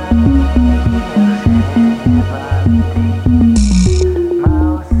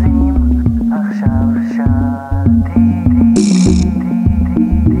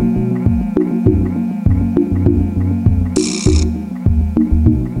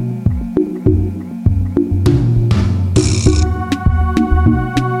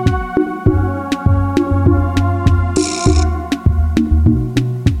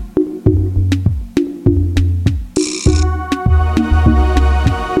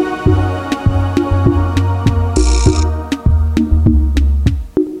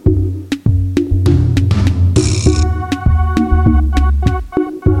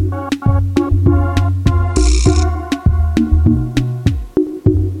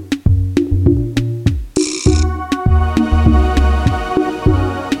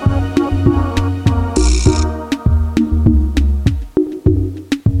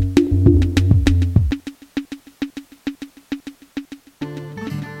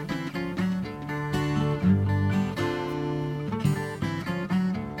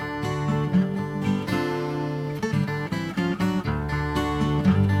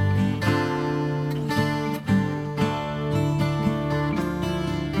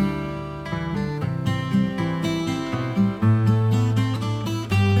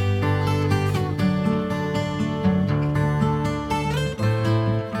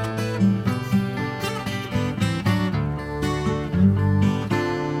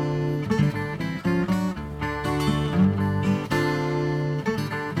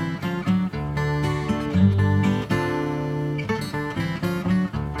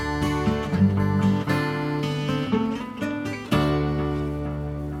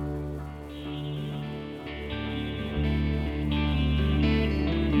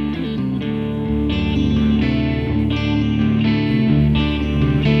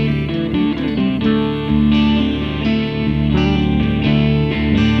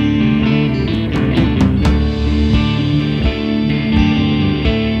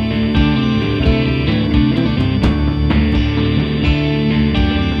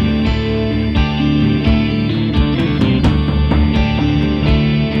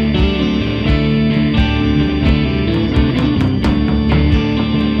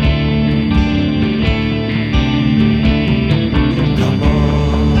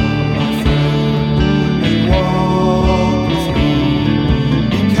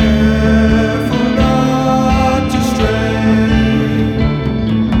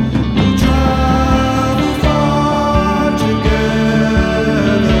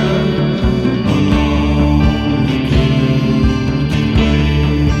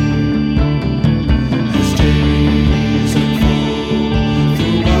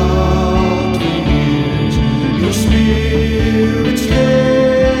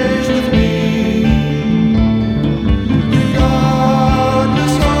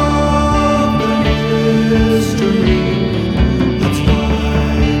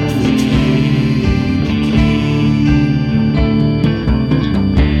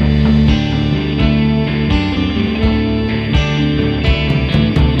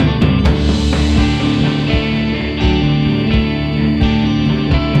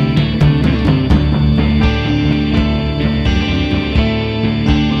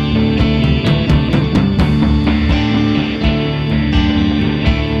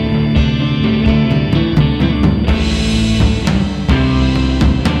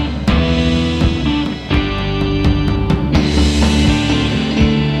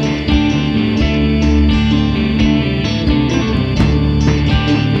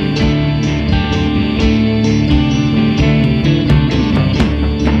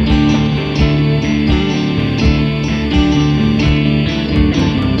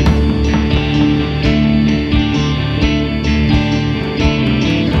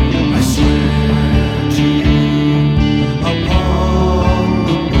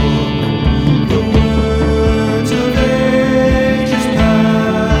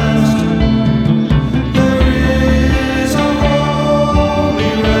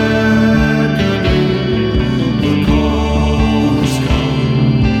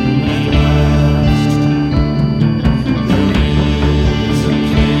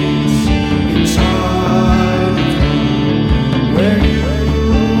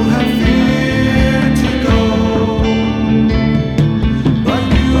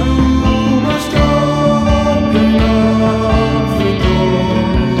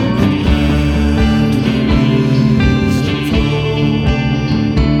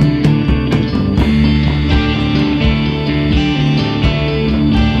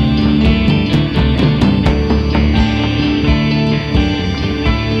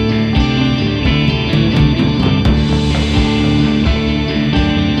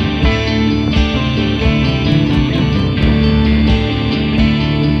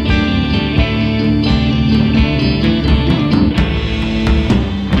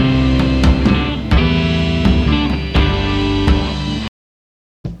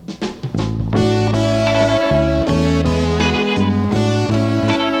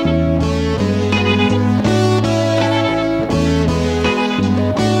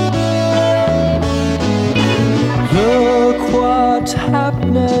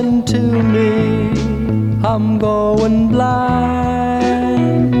I'm going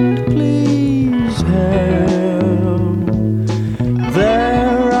blind, please help.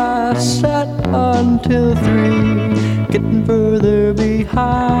 There I sat until 3, getting further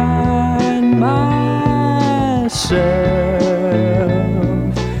behind myself,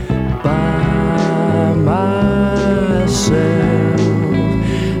 by myself,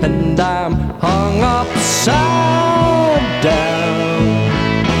 and I'm hung upside down,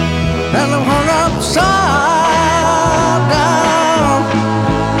 and I'm hung upside down,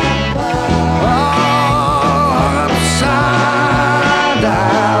 hung upside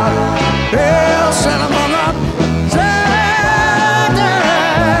down, yes, and I'm hung upside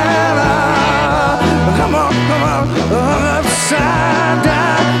down, come on, hung upside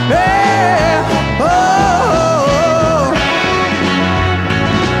down, yeah, oh.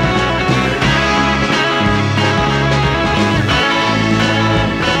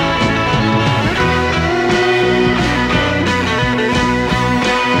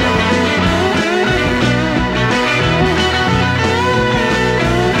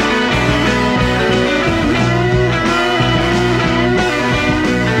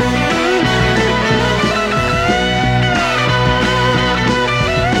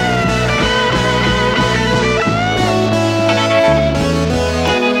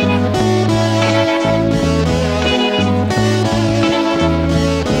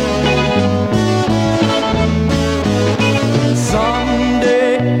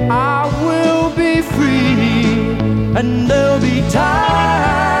 Someday I will be free, and there'll be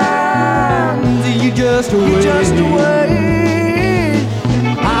times you just wait.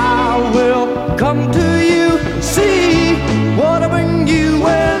 I will come to you, see what I bring you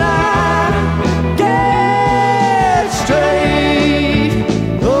when I get straight.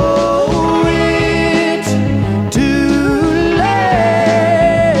 Oh, it's too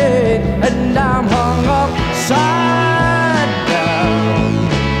late, and I'm hung upside down,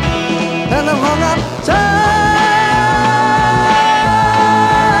 and I'm hung upside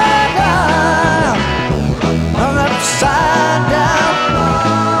down, hung upside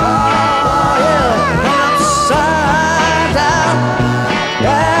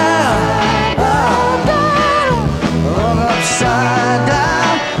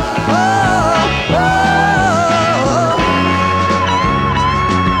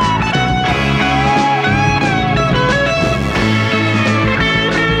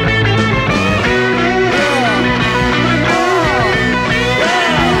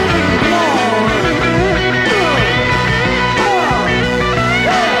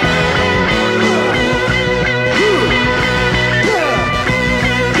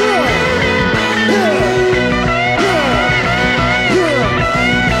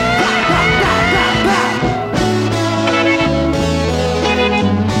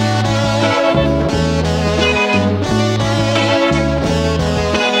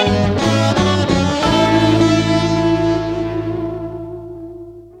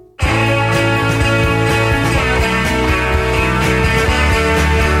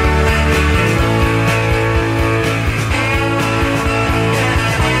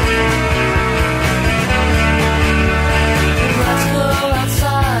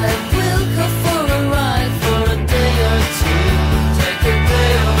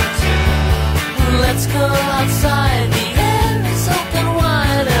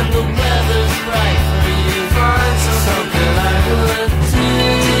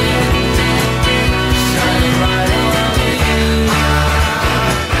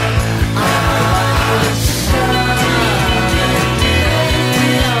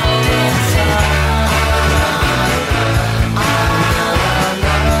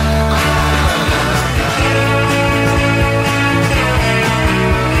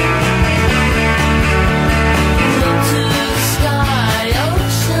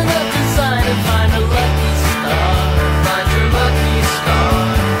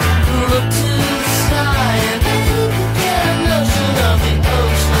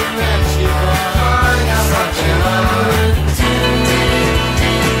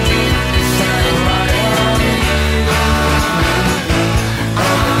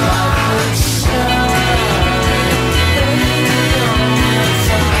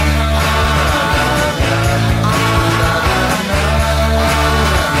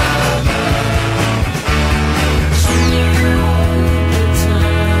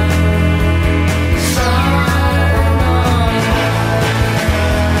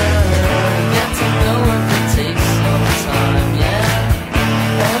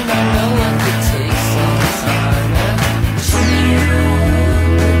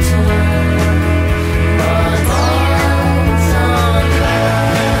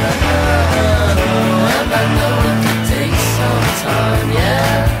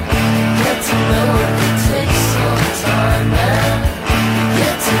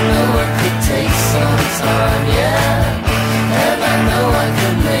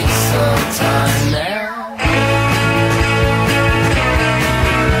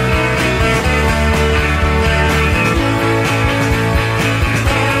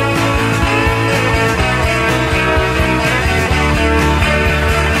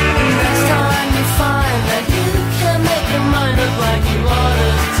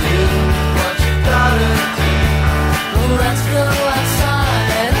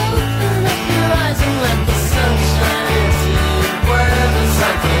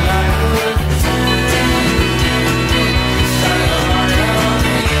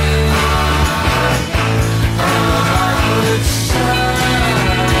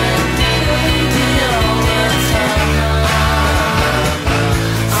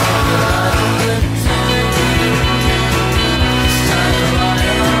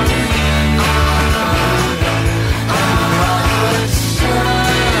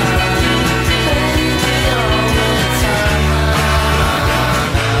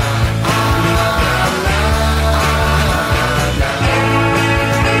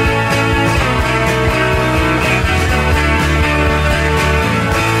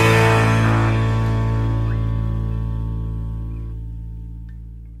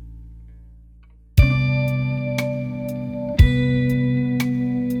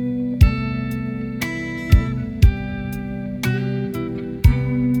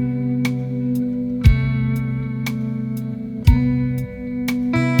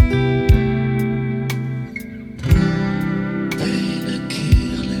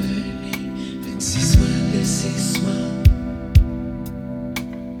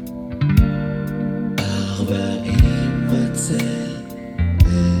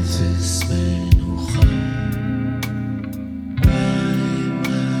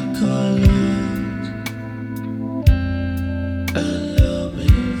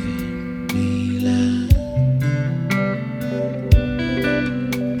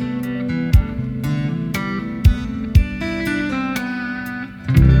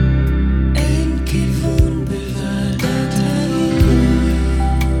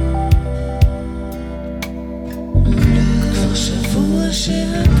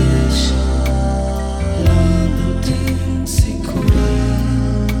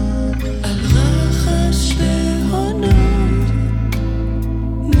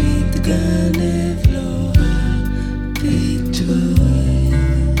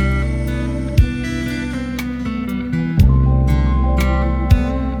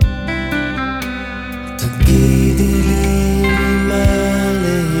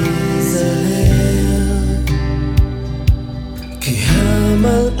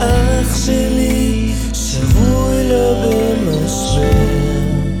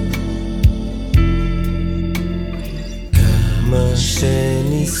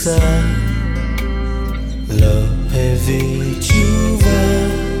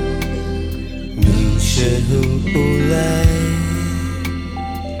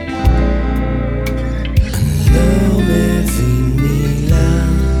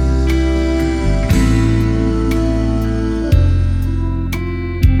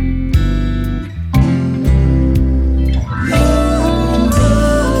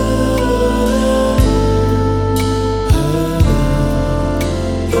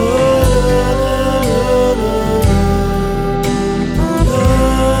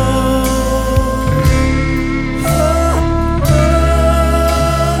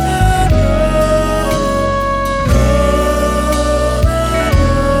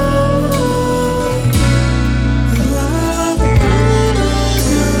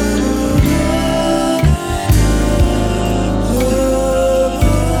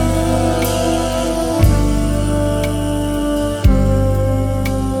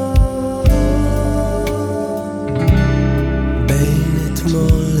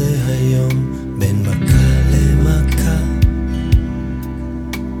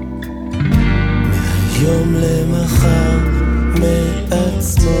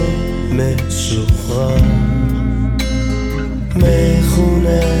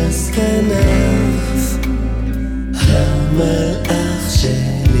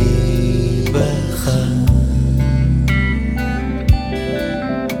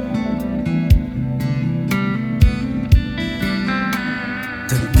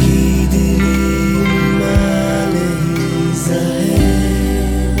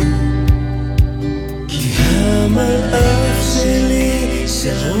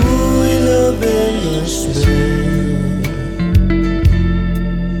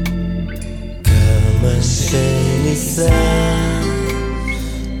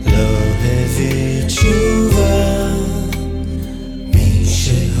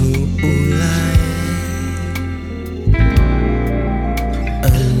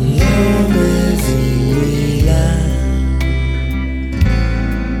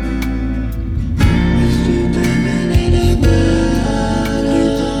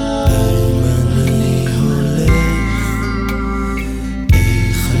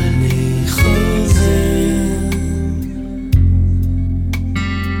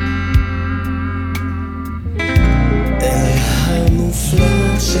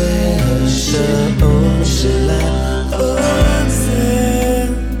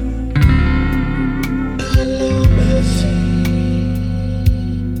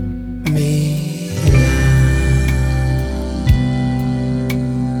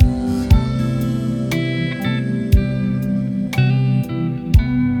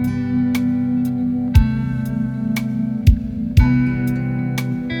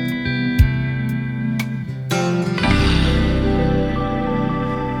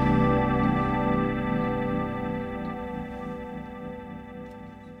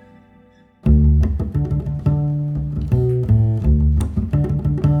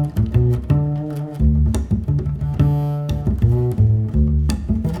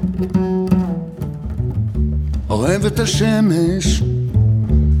אוהב את השמש,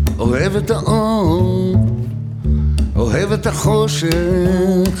 אוהב את האור, אוהב את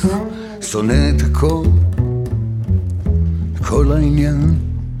החושך, שונא את הכל, כל העניין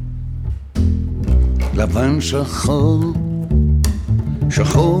לבן שחור,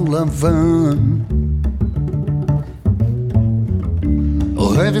 שחור לבן.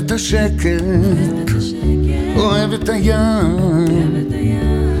 אוהב את השקט, אוהב את הים,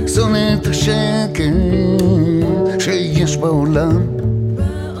 שונא את השקט שיש בעולם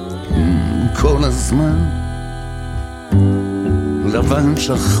כל הזמן. לבן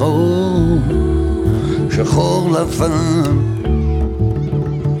שחור, שחור לבן,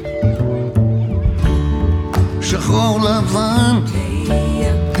 שחור לבן,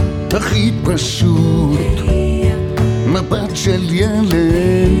 הכי פשוט, מבט של ילד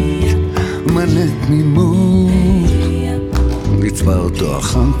מלא תמימות, נצבע אותו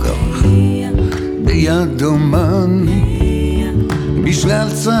אחר כך ביד אומן, בשלל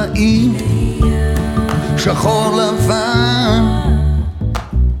צעיר שחור לבן.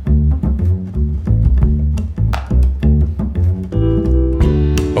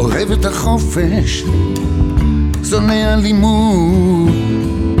 אוהב את החופש, שונא אלימות,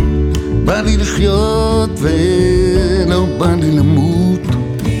 בא לי לחיות ולא בא לי למות.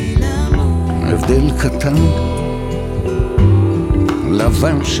 הבדל קטן,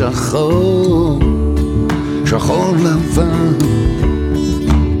 לבן שחור, שחור לבן,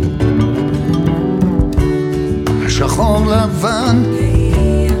 שחור לבן,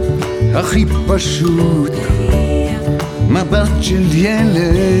 הכי פשוט, מבט של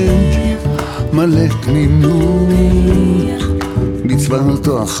ילד מלא תמימות, נצבע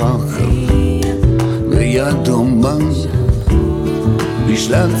אותו אחר כך ליד אומן,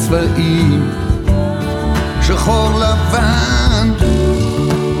 בשלל צבעים, שחור לבן,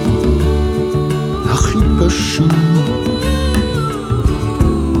 הכי פשוט.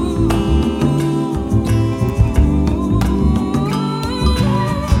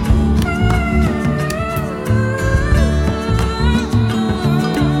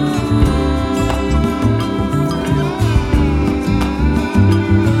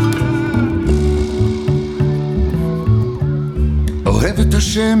 אוהב את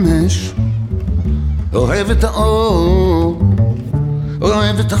השמש, אוהב את האור,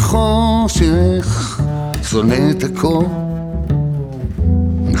 אוהב את החושך, שונא את הקור.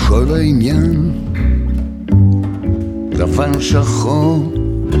 כל העניין לבן שחור,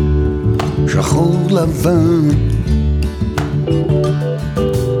 שחור לבן,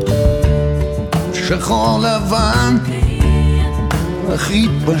 שחור לבן, הכי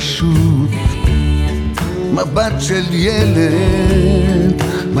פשוט, מבט של ילד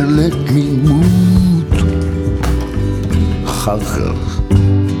מלא תמימות, אחר כך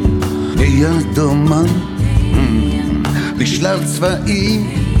ביד אומן, בשלל צבעים,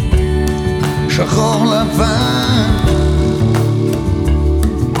 שחור לבן,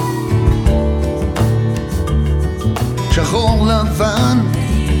 שחור לבן,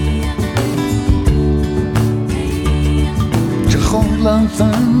 שחור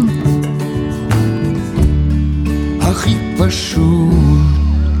לבן, הכי פשוט.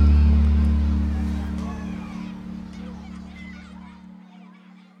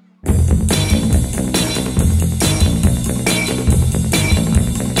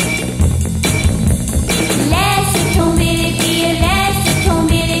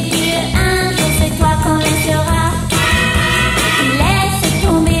 Laisse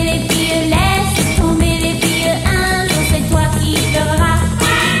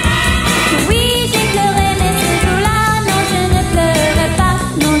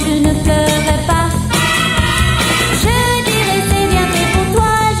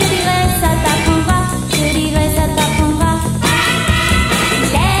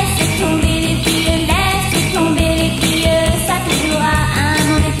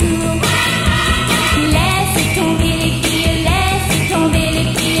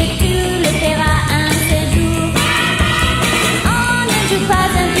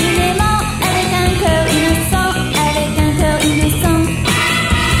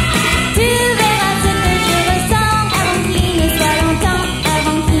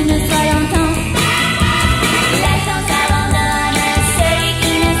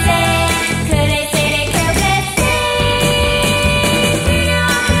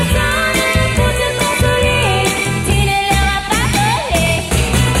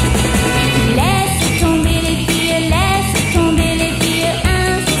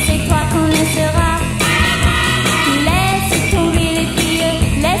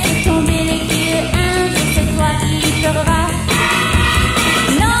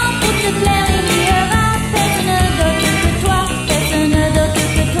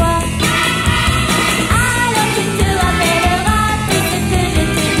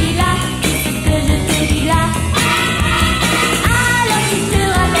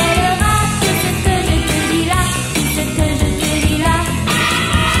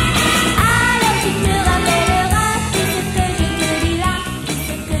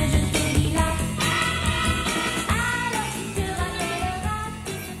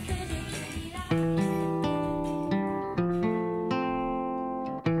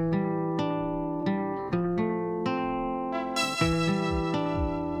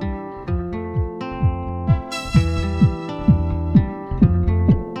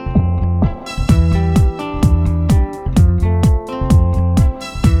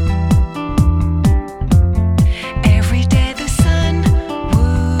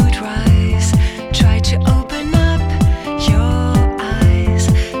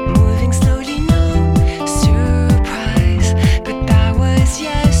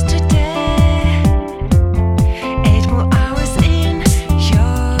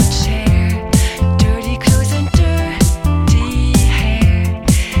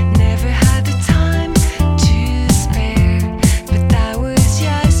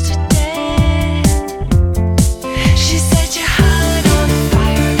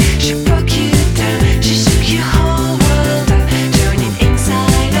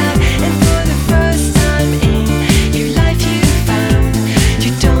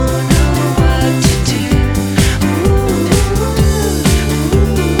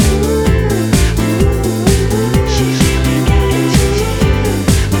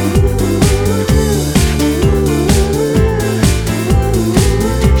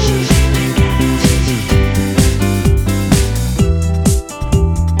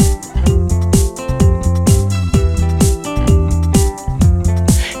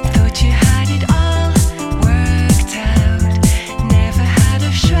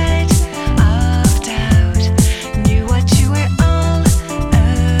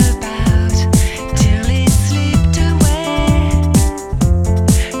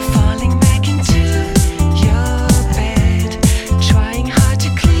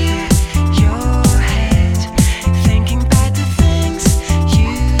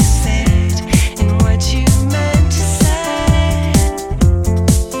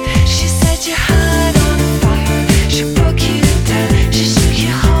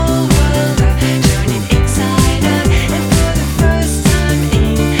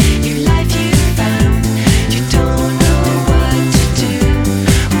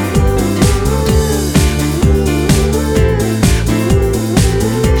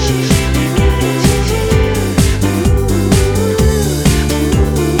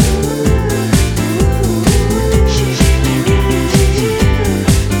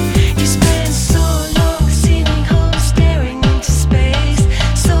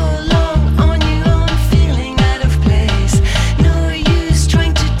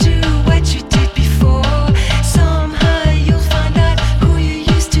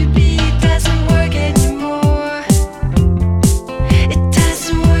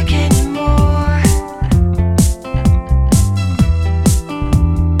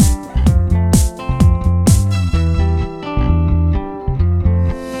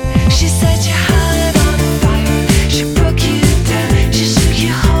She set your heart on fire. She broke you down. She shook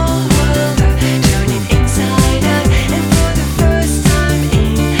your whole world up, turning inside out. And for the first time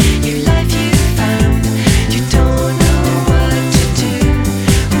in your life, you found you don't know what to do.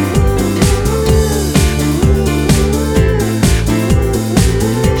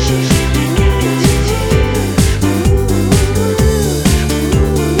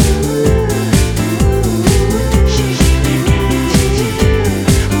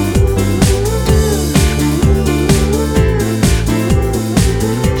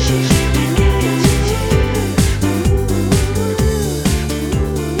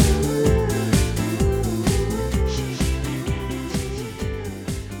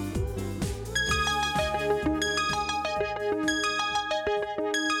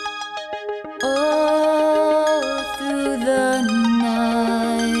 All through the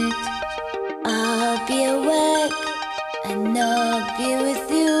night, I'll be awake and I'll be with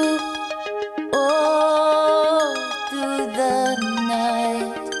you. All through the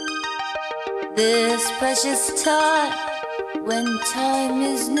night, this precious time when time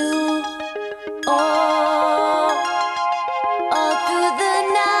is new. All through the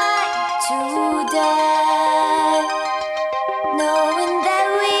night today, knowing that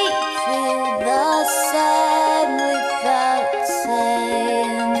we feel the same without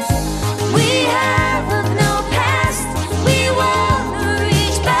saying. We have no past, we wanna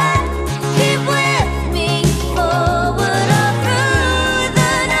reach back. Keep with me forward all through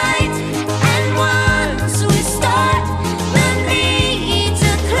the night. And once we start, the need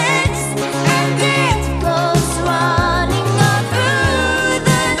to cleanse, and it goes running all through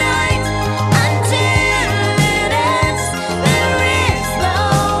the night until it ends. There is no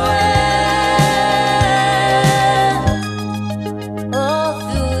end. All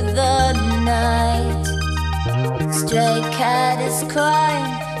through the night, stray cat is crying,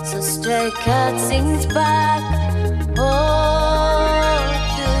 so stray cat sings back. Oh,